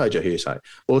Facebook page, I hear you say?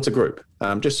 Well, it's a group.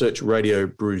 Just search Radio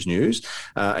Brews News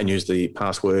and use the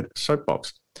password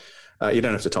soapbox. You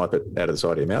don't have to type it out of the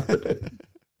side of your mouth, but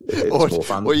it's more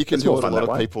fun. Or you can it's do more what a lot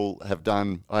of people have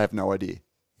done. I have no idea.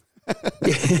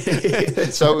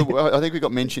 So I think we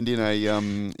got mentioned in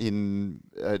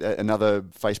another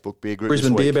Facebook beer group.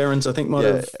 Brisbane Beer Barons, I think, might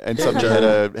have. And somebody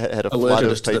had a flood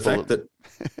of people to the fact that,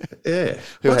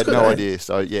 who had no idea.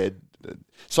 So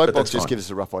Soapbox just gives us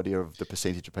a rough idea of the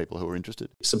percentage of people who are interested.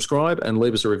 Subscribe and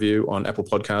leave us a review on Apple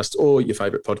Podcasts or your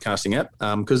favourite podcasting app,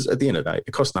 because at the end of the day,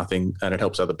 it costs nothing and it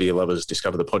helps other beer lovers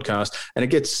discover the podcast, and it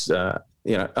gets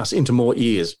us into more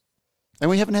ears. And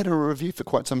we haven't had a review for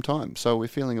quite some time, so we're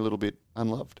feeling a little bit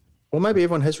unloved. Well, maybe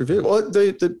everyone has reviewed. Well,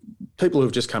 the people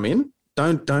who've just come in,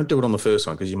 don't do it on the first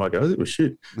one because you might go, oh, it was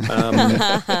shit.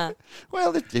 Well,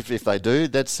 if they do,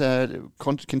 that's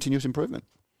continuous improvement.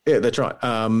 Yeah, that's right.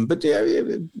 But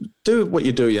do what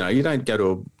you do. You don't go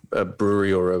to a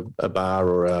brewery or a bar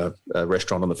or a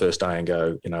restaurant on the first day and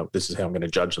go, this is how I'm going to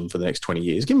judge them for the next 20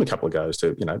 years. Give them a couple of goes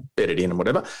to, bed it in and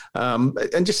whatever,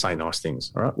 and just say nice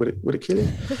things. All right, would it kill you?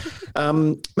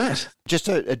 Matt, just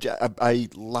a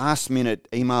last minute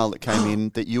email that came in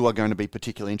that you are going to be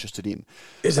particularly interested in.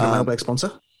 Is it a mailbag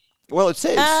sponsor? Well, it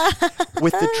says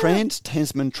with the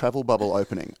Trans-Tasman travel bubble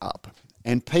opening up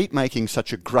and Pete making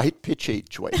such a great pitch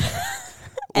each week,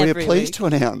 we are pleased to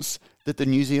announce that the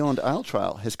New Zealand Ale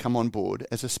Trail has come on board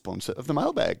as a sponsor of the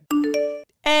mailbag.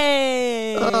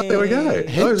 Hey! Oh, there we go.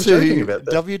 Head to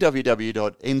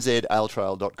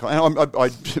www.nzaletrail.com. And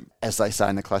I, as they say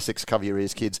in the classics, cover your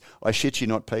ears, kids. I shit you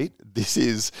not, Pete. This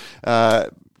is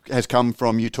has come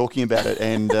from you talking about it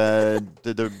and the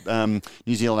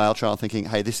New Zealand Ale Trail thinking,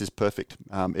 hey, this is perfect.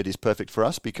 It is perfect for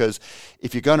us because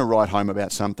if you're going to write home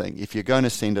about something, if you're going to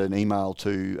send an email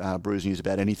to Brews News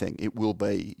about anything, it will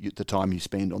be the time you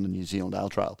spend on the New Zealand Ale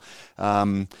Trail.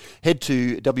 Head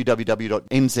to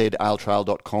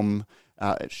www.nzaletrail.com,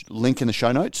 link in the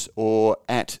show notes, or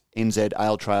at NZ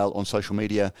Ale Trail on social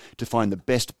media to find the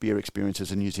best beer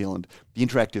experiences in New Zealand. The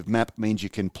interactive map means you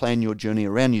can plan your journey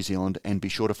around New Zealand and be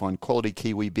sure to find quality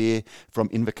Kiwi beer from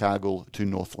Invercargill to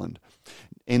Northland.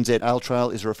 NZ Ale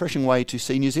Trail is a refreshing way to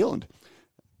see New Zealand,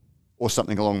 or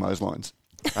something along those lines,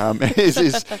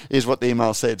 is what the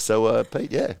email said. So,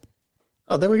 Pete, yeah.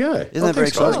 Oh, there we go. Isn't that very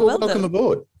exciting? Well Welcome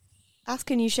aboard. Ask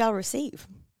and you shall receive.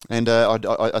 And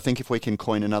I think if we can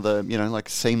coin another,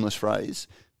 seamless phrase,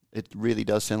 it really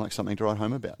does sound like something to write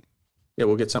home about. Yeah,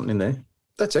 we'll get something in there.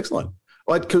 That's excellent.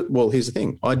 Well, here's the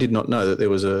thing. I did not know that there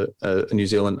was a New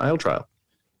Zealand Ale Trail.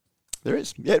 There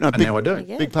is. Yeah, and now I do.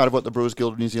 Big part of what the Brewers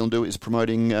Guild of New Zealand do is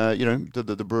promoting,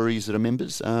 the breweries that are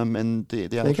members and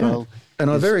the Ale Trail. And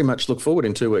I very much look forward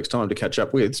in 2 weeks' time to catch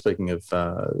up with, speaking of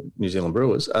New Zealand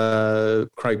brewers,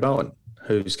 Craig Bowen,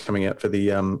 who's coming out for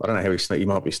the, I don't know how he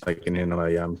might be sneaking in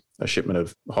on a shipment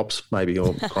of hops maybe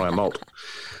or Cryomalt.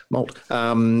 malt,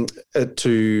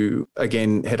 to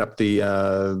again head up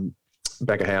the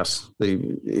back of house,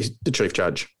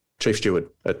 the chief steward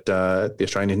at the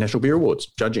Australian International Beer Awards,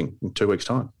 judging in 2 weeks'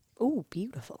 time. Oh,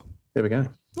 beautiful. There we go.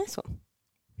 Nice one.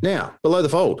 Now, below the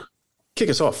fold, kick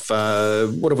us off.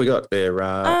 What have we got there,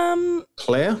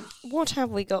 Claire? What have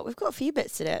we got? We've got a few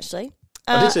bits today, actually.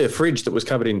 I did see a fridge that was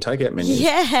covered in takeout menus.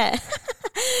 Yeah.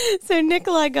 So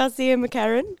Nikolai Garcia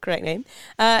McCarran, great name,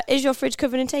 is your fridge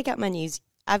covered in takeout menus?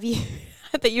 Have you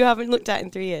that you haven't looked at in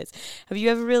 3 years? Have you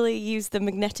ever really used the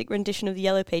magnetic rendition of the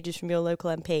yellow pages from your local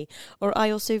MP? Or are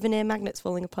your souvenir magnets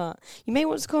falling apart? You may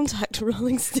want to contact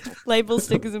Rolling Label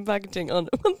Stickers and Packaging on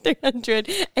 1300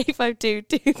 852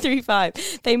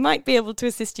 235. They might be able to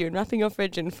assist you in wrapping your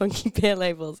fridge in funky beer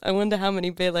labels. I wonder how many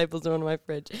beer labels are on my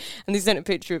fridge. And they sent a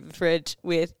picture of the fridge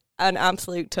with an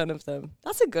absolute ton of them.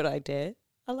 That's a good idea.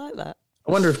 I like that.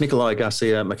 I wonder if Nikolai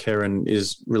Garcia McCarran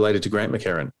is related to Grant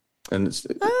McCarran. And it's,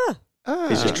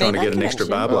 he's just trying to get an extra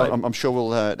bar blade. I'm sure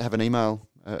we'll have an email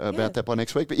about that by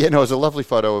next week. But yeah, no, it was a lovely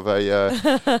photo of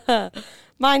a...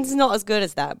 Mine's not as good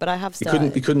as that, but I have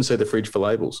started. You couldn't see the fridge for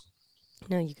labels.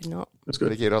 No, you could not. That's good.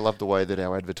 But again, I love the way that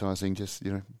our advertising just,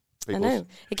 I know.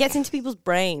 It gets into people's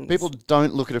brains. People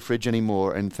don't look at a fridge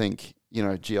anymore and think,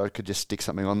 gee, I could just stick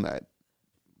something on that.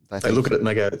 They look at it and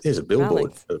they go, there's a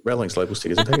billboard. Rowling's label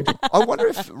stickers and packaging. I wonder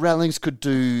if Rowling's could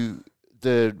do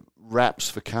the wraps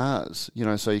for cars,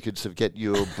 so you could sort of get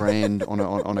your brand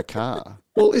on a car.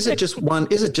 Well, is it just one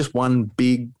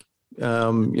big,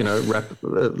 wrap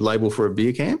label for a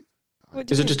beer can?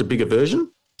 Is it just a bigger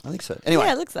version? I think so. Anyway,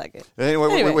 yeah, it looks like it.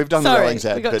 Anyway, we've done the Rowling's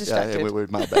ad, we got distracted.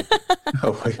 we've made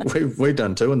that. We've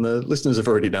done two, and the listeners have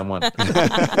already done one. And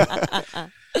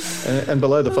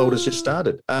below the fold has just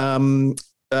started.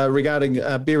 Regarding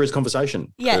Beerers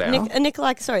Conversation. Yeah,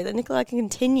 Nikolai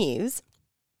continues.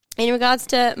 In regards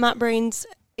to Matt Breen's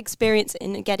experience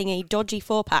in getting a dodgy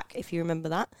 4-pack, if you remember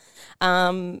that.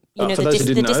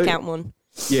 The discount one.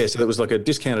 Yeah, so it was like a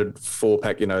discounted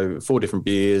 4-pack, 4 different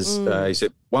beers. He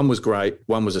said one was great,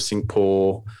 one was a sink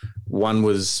pour, one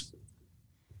was,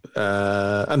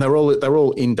 and they were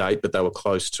all in date, but they were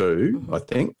close to, I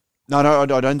think. No, I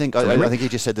don't think. I think he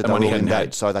just said that they were all in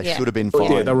date, so they should have been fine.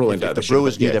 Yeah, they were all in date. If the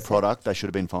brewers knew their product, they should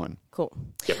have been fine. Cool.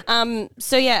 Yep.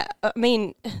 So yeah, I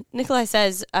mean, Nikolai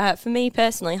says, for me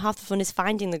personally, half the fun is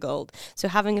finding the gold. So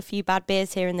having a few bad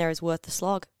beers here and there is worth the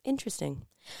slog. Interesting.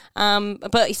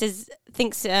 But he says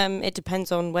thinks it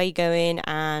depends on where you go in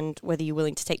and whether you're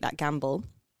willing to take that gamble.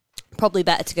 Probably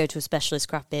better to go to a specialist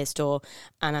craft beer store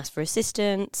and ask for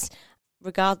assistance.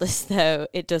 Regardless, though,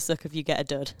 it does suck if you get a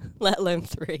dud, let alone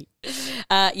 3.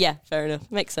 Yeah, fair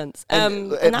enough. Makes sense.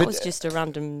 And that was just a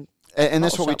random... And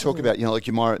that's what we talk about, like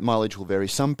your mileage will vary.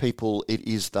 Some people, it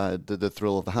is the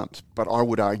thrill of the hunt. But I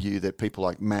would argue that people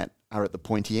like Matt are at the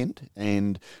pointy end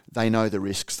and they know the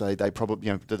risks. They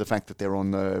probably, the fact that they're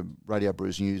on the Radio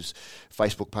Brews News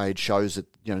Facebook page shows that,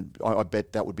 I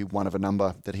bet that would be one of a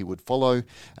number that he would follow.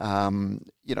 And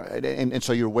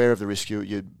so you're aware of the risk.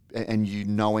 You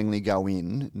knowingly go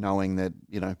in, knowing that,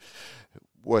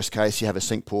 worst case, you have a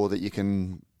sink pour that you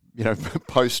can,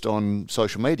 post on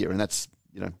social media, and that's,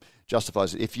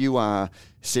 justifies it. If you are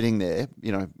sitting there,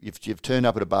 if you've turned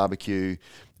up at a barbecue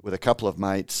with a couple of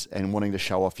mates and wanting to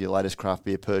show off your latest craft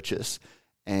beer purchase,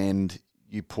 and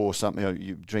you pour something,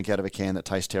 you drink out of a can that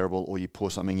tastes terrible, or you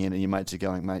pour something in and your mates are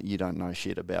going, mate, you don't know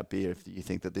shit about beer if you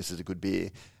think that this is a good beer,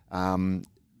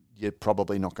 you're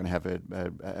probably not going to have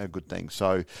a good thing.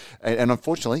 So, and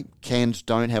unfortunately, cans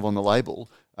don't have on the label,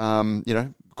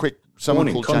 quick,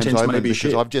 someone called James Oman,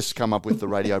 because I've just come up with the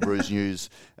Radio Brews News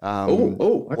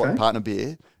okay. partner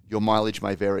beer. Your mileage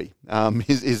may vary.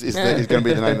 Is going to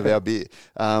be the name of our beer.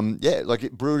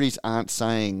 Breweries aren't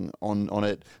saying on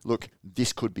it, look,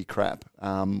 this could be crap.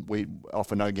 We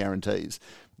offer no guarantees.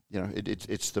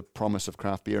 It's the promise of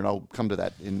craft beer, and I'll come to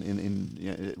that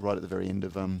in right at the very end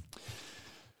of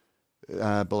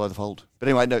below the fold. But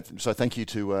anyway, no. So thank you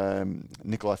to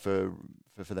Nikolai for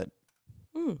that.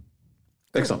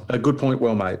 Excellent. A good point.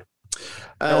 Well made.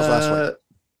 That was last week.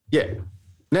 Yeah.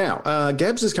 Now,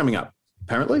 Gabs is coming up,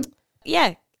 apparently.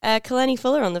 Yeah. Kaleni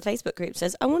Fuller on the Facebook group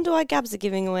says, I wonder why Gabs are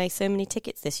giving away so many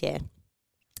tickets this year.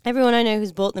 Everyone I know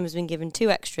who's bought them has been given 2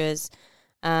 extras.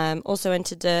 Also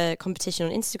entered a competition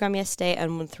on Instagram yesterday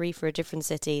and won 3 for a different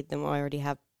city than what I already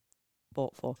have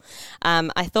bought for.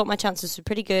 I thought my chances were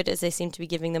pretty good as they seem to be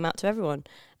giving them out to everyone.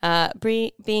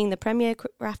 Being the premier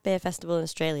craft beer festival in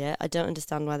Australia, I don't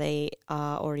understand why they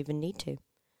are or even need to.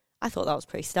 I thought that was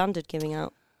pretty standard, giving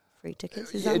out free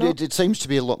tickets. Is that not? It seems to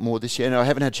be a lot more this year. And I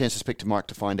haven't had a chance to speak to Mike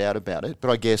to find out about it, but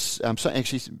I guess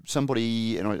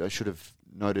somebody, and I should have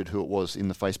noted who it was in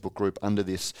the Facebook group under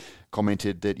this,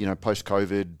 commented that,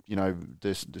 post-COVID,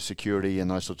 the security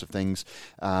and those sorts of things.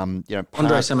 Andre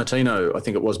Sammartino, I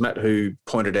think it was, Matt, who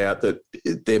pointed out that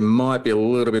there might be a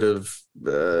little bit of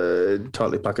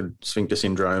tightly puckered sphincter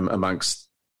syndrome amongst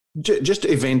just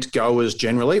event goers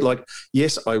generally. Like,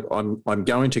 yes, I'm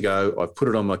going to go. I've put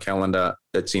it on my calendar.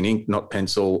 It's in ink, not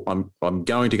pencil. I'm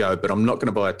going to go, but I'm not going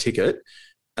to buy a ticket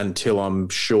until I'm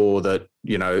sure that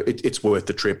it's worth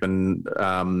the trip and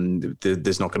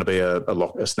there's not going to be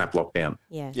a snap lockdown.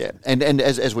 Yeah, and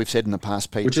as we've said in the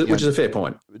past, Pete, which is a fair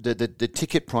point. The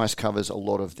ticket price covers a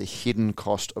lot of the hidden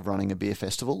cost of running a beer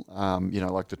festival.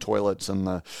 Like the toilets and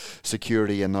the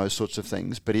security and those sorts of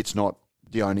things, but it's not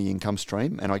the only income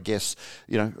stream. And I guess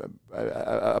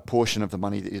a portion of the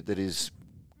money that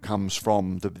comes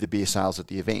from the beer sales at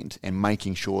the event, and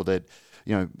making sure that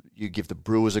you give the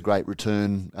brewers a great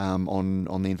return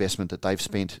on the investment that they've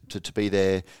spent to be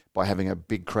there by having a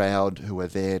big crowd who are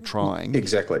there trying.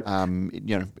 Exactly. And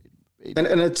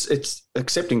it's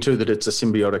accepting too that it's a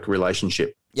symbiotic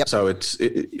relationship. Yep. So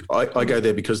I go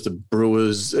there because the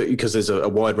brewers, because there's a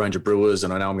wide range of brewers,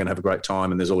 and I know I'm going to have a great time,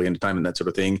 and there's all the entertainment, that sort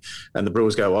of thing. And the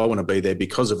brewers go, I want to be there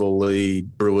because of all the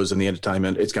brewers and the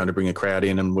entertainment. It's going to bring a crowd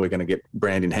in, and we're going to get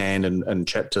brand in hand and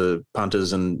chat to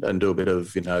punters and do a bit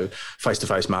of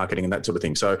face-to-face marketing and that sort of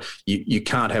thing. So you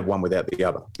can't have one without the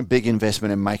other. A big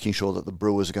investment in making sure that the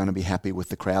brewers are going to be happy with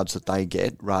the crowds that they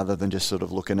get, rather than just sort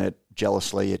of looking at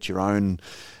jealously at your own,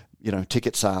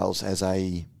 ticket sales as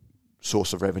a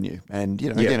source of revenue. And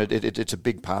again, it's a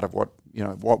big part of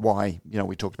why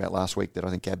we talked about last week, that I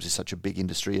think Gabs is such a big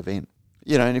industry event.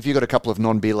 And if you've got a couple of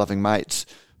non-beer loving mates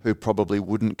who probably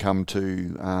wouldn't come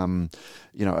to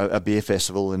a beer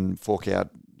festival and fork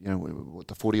out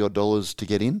the $40 to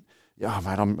get in,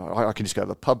 I can just go to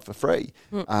the pub for free.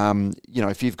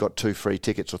 If you've got 2 free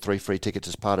tickets or 3 free tickets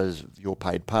as part of your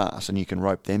paid pass, and you can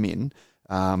rope them in,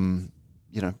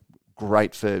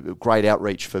 great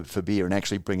outreach for beer, and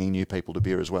actually bringing new people to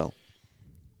beer as well.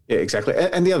 Yeah, exactly.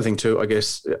 And the other thing too, I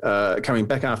guess, coming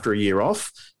back after a year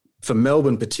off, for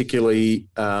Melbourne particularly,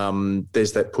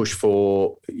 there's that push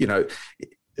for,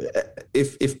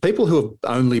 if people who have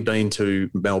only been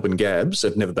to Melbourne Gabs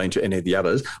have never been to any of the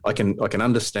others, I can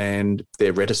understand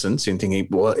their reticence in thinking,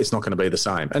 well, it's not going to be the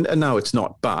same. And no, it's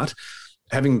not. But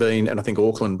having been, and I think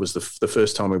Auckland was the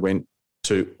first time we went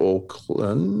to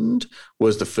Auckland,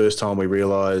 was the first time we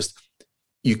realised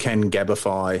you can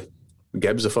Gabsify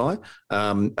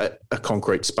a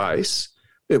concrete space.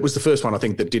 It was the first one, I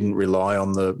think, that didn't rely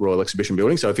on the Royal Exhibition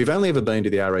Building. So if you've only ever been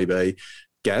to the REB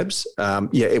Gabs,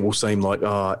 it will seem like,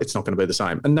 it's not going to be the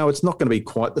same. And no, it's not going to be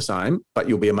quite the same, but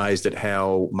you'll be amazed at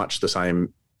how much the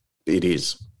same it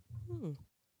is.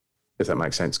 If that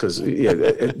makes sense, because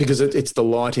it's the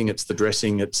lighting, it's the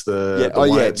dressing, it's the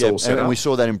way it's all set up. And we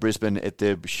saw that in Brisbane at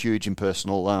the huge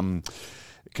impersonal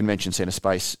convention centre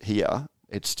space here.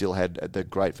 It still had the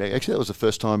great fair. Actually, that was the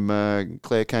first time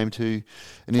Claire came to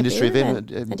an industry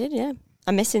event. I did, yeah.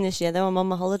 I'm missing this year, though. I'm on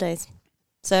my holidays.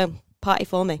 So, party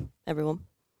for me, everyone.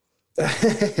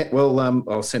 Well,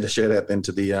 I'll send a shout out then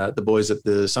to the boys at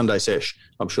the Sunday Sesh.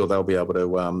 I'm sure they'll be able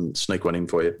to sneak one in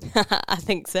for you. I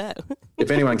think so.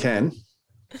 If anyone can.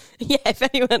 Yeah, if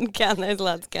anyone can, those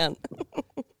lads can.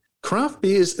 Craft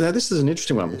beers. Now, this is an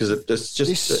interesting one because it's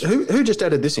just who just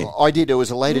added this in? I did. It was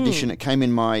a late edition. It came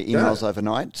in my emails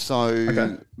overnight. So,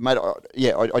 okay. Mate,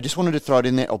 I just wanted to throw it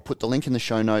in there. I'll put the link in the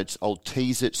show notes. I'll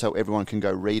tease it so everyone can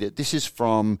go read it. This is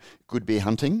from Good Beer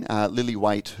Hunting. Lily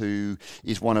Waite, who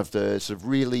is one of the sort of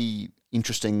really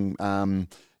interesting,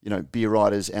 beer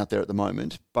writers out there at the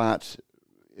moment. But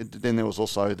then there was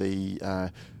also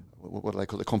the what do they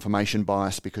call it? The confirmation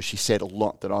bias, because she said a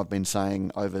lot that I've been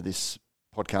saying over this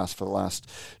podcast for the last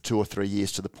 2 or 3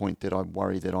 years, to the point that I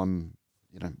worry that I'm,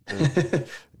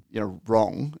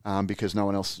 wrong because no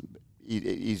one else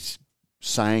is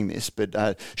saying this.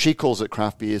 But she calls it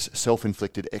craft beer's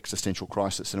self-inflicted existential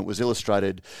crisis, and it was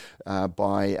illustrated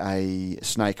by a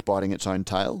snake biting its own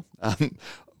tail,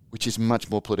 which is much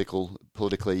more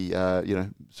politically, sort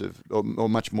of, or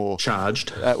much more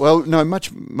charged.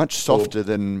 Much softer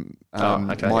than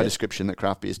my description that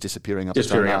craft beer is disappearing up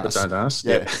its own arse.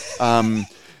 Yeah.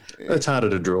 It's harder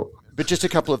to draw. But just a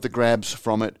couple of the grabs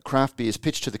from it. Craft beer's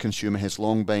pitch to the consumer has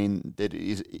long been that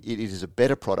it is a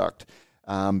better product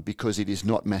because it is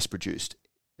not mass-produced.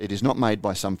 It is not made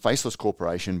by some faceless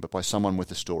corporation, but by someone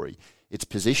with a story. Its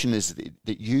position is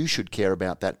that you should care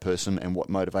about that person and what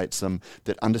motivates them,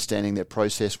 that understanding their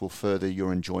process will further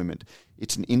your enjoyment.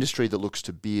 It's an industry that looks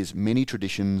to beer's many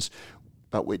traditions,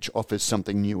 but which offers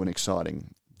something new and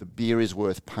exciting. The beer is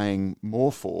worth paying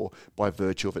more for by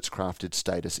virtue of its crafted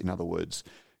status, in other words.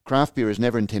 Craft beer is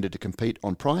never intended to compete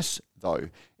on price, though.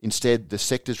 Instead, the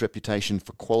sector's reputation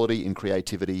for quality and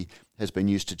creativity has been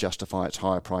used to justify its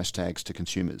higher price tags to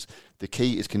consumers. The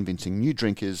key is convincing new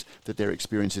drinkers that their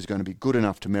experience is going to be good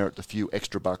enough to merit the few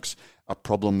extra bucks, a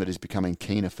problem that is becoming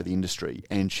keener for the industry.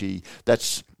 And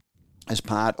that's as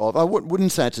part of, I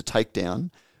wouldn't say it's a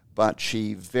takedown, but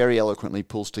she very eloquently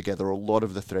pulls together a lot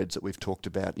of the threads that we've talked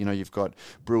about. You know, you've got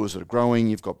brewers that are growing,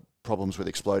 you've got problems with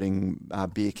exploding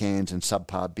beer cans and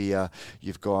subpar beer.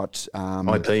 You've got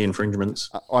IP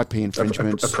infringements,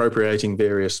 appropriating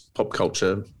various pop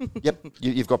culture. Yep,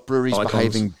 you've got breweries icons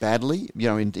behaving badly. You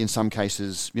know, in some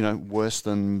cases, you know, worse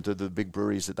than the big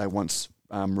breweries that they once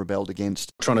rebelled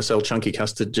against. Trying to sell chunky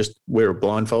custard, just wear a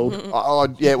blindfold.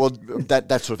 Yeah, well, that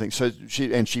sort of thing. So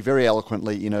she very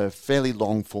eloquently, in a fairly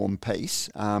long form piece.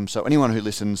 So anyone who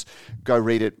listens, go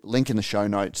read it. Link in the show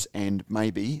notes, and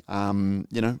maybe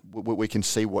you know, we can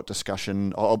see what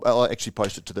discussion. I'll actually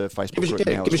post it to the Facebook group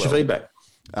now. Give us your feedback.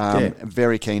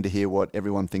 Very keen to hear what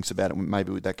everyone thinks about it.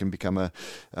 Maybe that can become a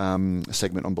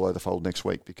segment on Below the Fold next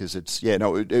week, because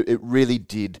it really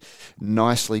did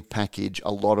nicely package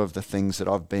a lot of the things that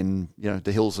I've been, you know,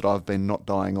 the hills that I've been not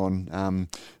dying on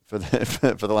for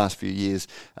the last few years.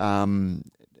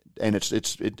 And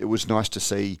it was nice to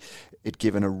see it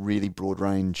given a really broad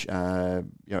range, you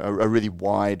know, a really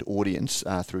wide audience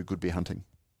through Good Beer Hunting.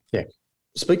 Yeah.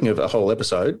 Speaking of a whole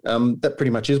episode, that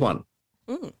pretty much is one.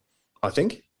 I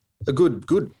think a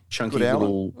good chunky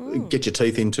little get your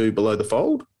teeth into Below the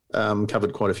Fold.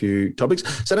 Covered quite a few topics.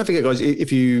 So don't forget, guys,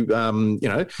 if you you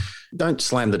know, don't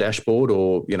slam the dashboard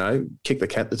or, you know, kick the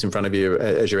cat that's in front of you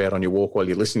as you're out on your walk while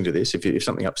you're listening to this. If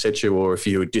something upsets you, or if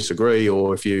you disagree,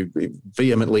 or if you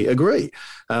vehemently agree,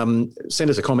 send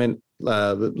us a comment,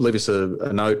 leave us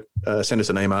a note, send us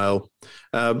an email.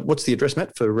 What's the address,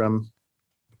 Matt, for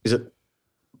is it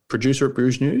producer at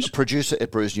Brews News? Producer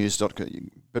at brewsnews.com.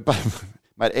 But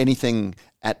mate, anything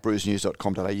at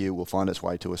brewsnews.com.au will find its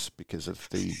way to us because of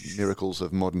the miracles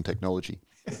of modern technology.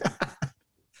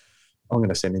 I'm going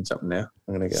to send in something now.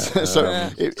 I'm going to go. So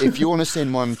if you want to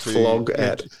send one to flog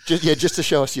at just to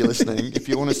show us you're listening, if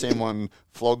you want to send one,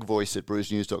 flogvoice at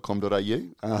brewsnews.com.au,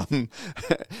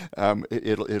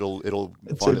 it'll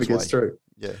find its way through.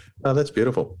 Yeah. Oh, that's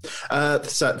beautiful.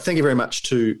 So thank you very much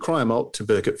to Cryer Malt, to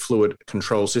Burkett Fluid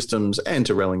Control Systems, and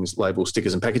to Rellings Label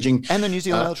Stickers and Packaging. And the New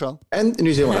Zealand Ale Trail. And the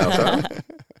New Zealand Ale Trail.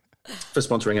 For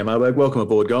sponsoring our mailbag. Welcome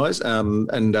aboard, guys.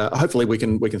 And hopefully we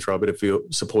can throw a bit of your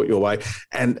support your way.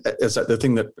 And the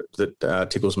thing that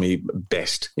tickles me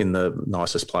best in the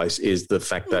nicest place is the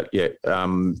fact that,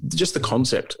 just the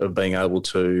concept of being able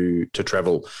to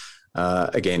travel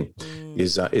again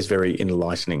is very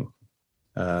enlightening.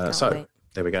 So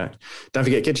there we go. Don't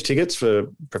forget, get your tickets for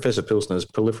Professor Pilsner's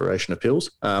Proliferation of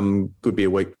Pills. Good Beer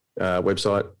Week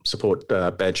website. Support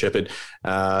Bad Shepherd.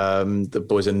 The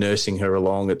boys are nursing her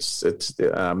along. It's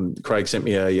Craig sent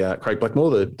me Craig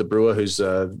Blackmore, the brewer who's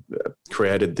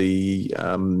created the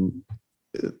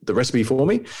recipe for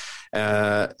me.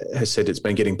 Has said it's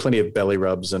been getting plenty of belly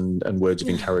rubs and words of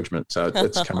encouragement. So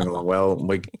it's coming along well.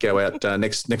 We go out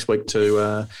next week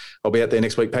to. I'll be out there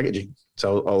next week packaging.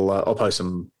 So I'll post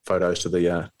some photos to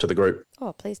the group.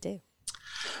 Oh, please do.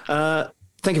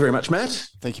 Thank you very much, Matt.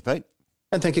 Thank you, Pete.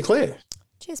 And thank you, Claire.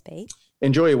 Cheers, Pete.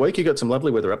 Enjoy your week. You got some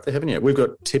lovely weather up there, haven't you? We've got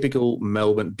typical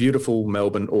beautiful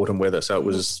Melbourne autumn weather. So it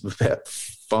was about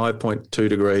 5.2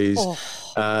 degrees.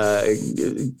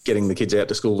 Getting the kids out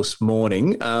to school this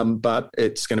morning, but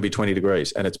it's going to be 20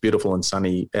 degrees, and it's beautiful and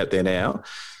sunny out there now.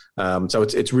 So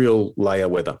it's real layer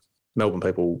weather. Melbourne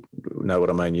people know what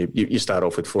I mean. You start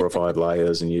off with 4 or 5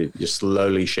 layers, and you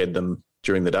slowly shed them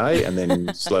during the day, and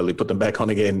then slowly put them back on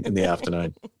again in the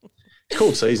afternoon. It's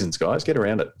cool seasons, guys. Get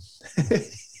around it.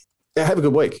 Have a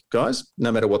good week, guys,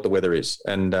 no matter what the weather is.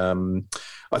 And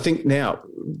I think now,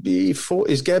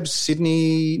 is Gabs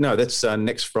Sydney? No, that's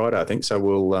next Friday, I think. So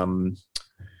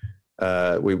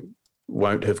we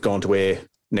won't have gone to air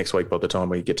next week by the time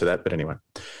we get to that. But anyway,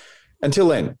 until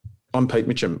then, I'm Pete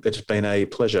Mitchell. It's been a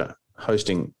pleasure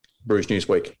hosting Brews News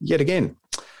Week yet again.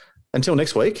 Until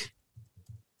next week,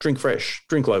 drink fresh,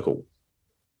 drink local,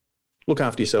 look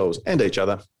after yourselves and each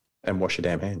other, and wash your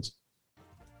damn hands.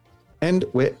 And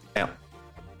we're out.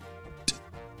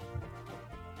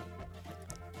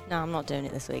 No, I'm not doing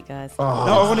it this week, guys. Oh.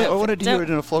 No, I wanted to hear it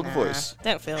in a flog voice.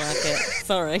 Don't feel like it.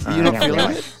 Sorry. You're not feeling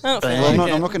it? I don't feel Well,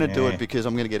 like I'm not going to do it because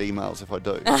I'm going to get emails if I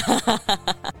do.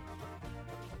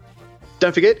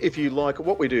 Don't forget, if you like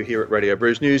what we do here at Radio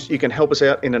Brews News, you can help us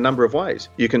out in a number of ways.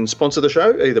 You can sponsor the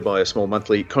show either by a small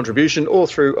monthly contribution or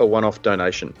through a one-off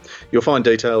donation. You'll find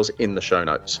details in the show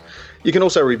notes. You can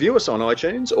also review us on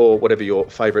iTunes or whatever your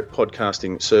favourite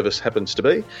podcasting service happens to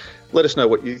be. Let us know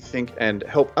what you think and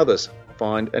help others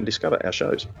find and discover our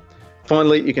shows.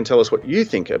 Finally, you can tell us what you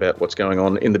think about what's going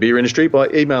on in the beer industry by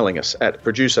emailing us at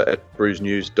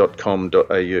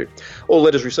producer@brewsnews.com.au. All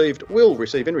letters received will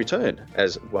receive in return,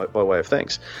 as by way of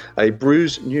thanks, a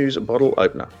Brews News bottle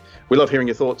opener. We love hearing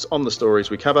your thoughts on the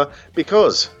stories we cover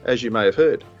because, as you may have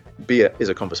heard, beer is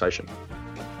a conversation.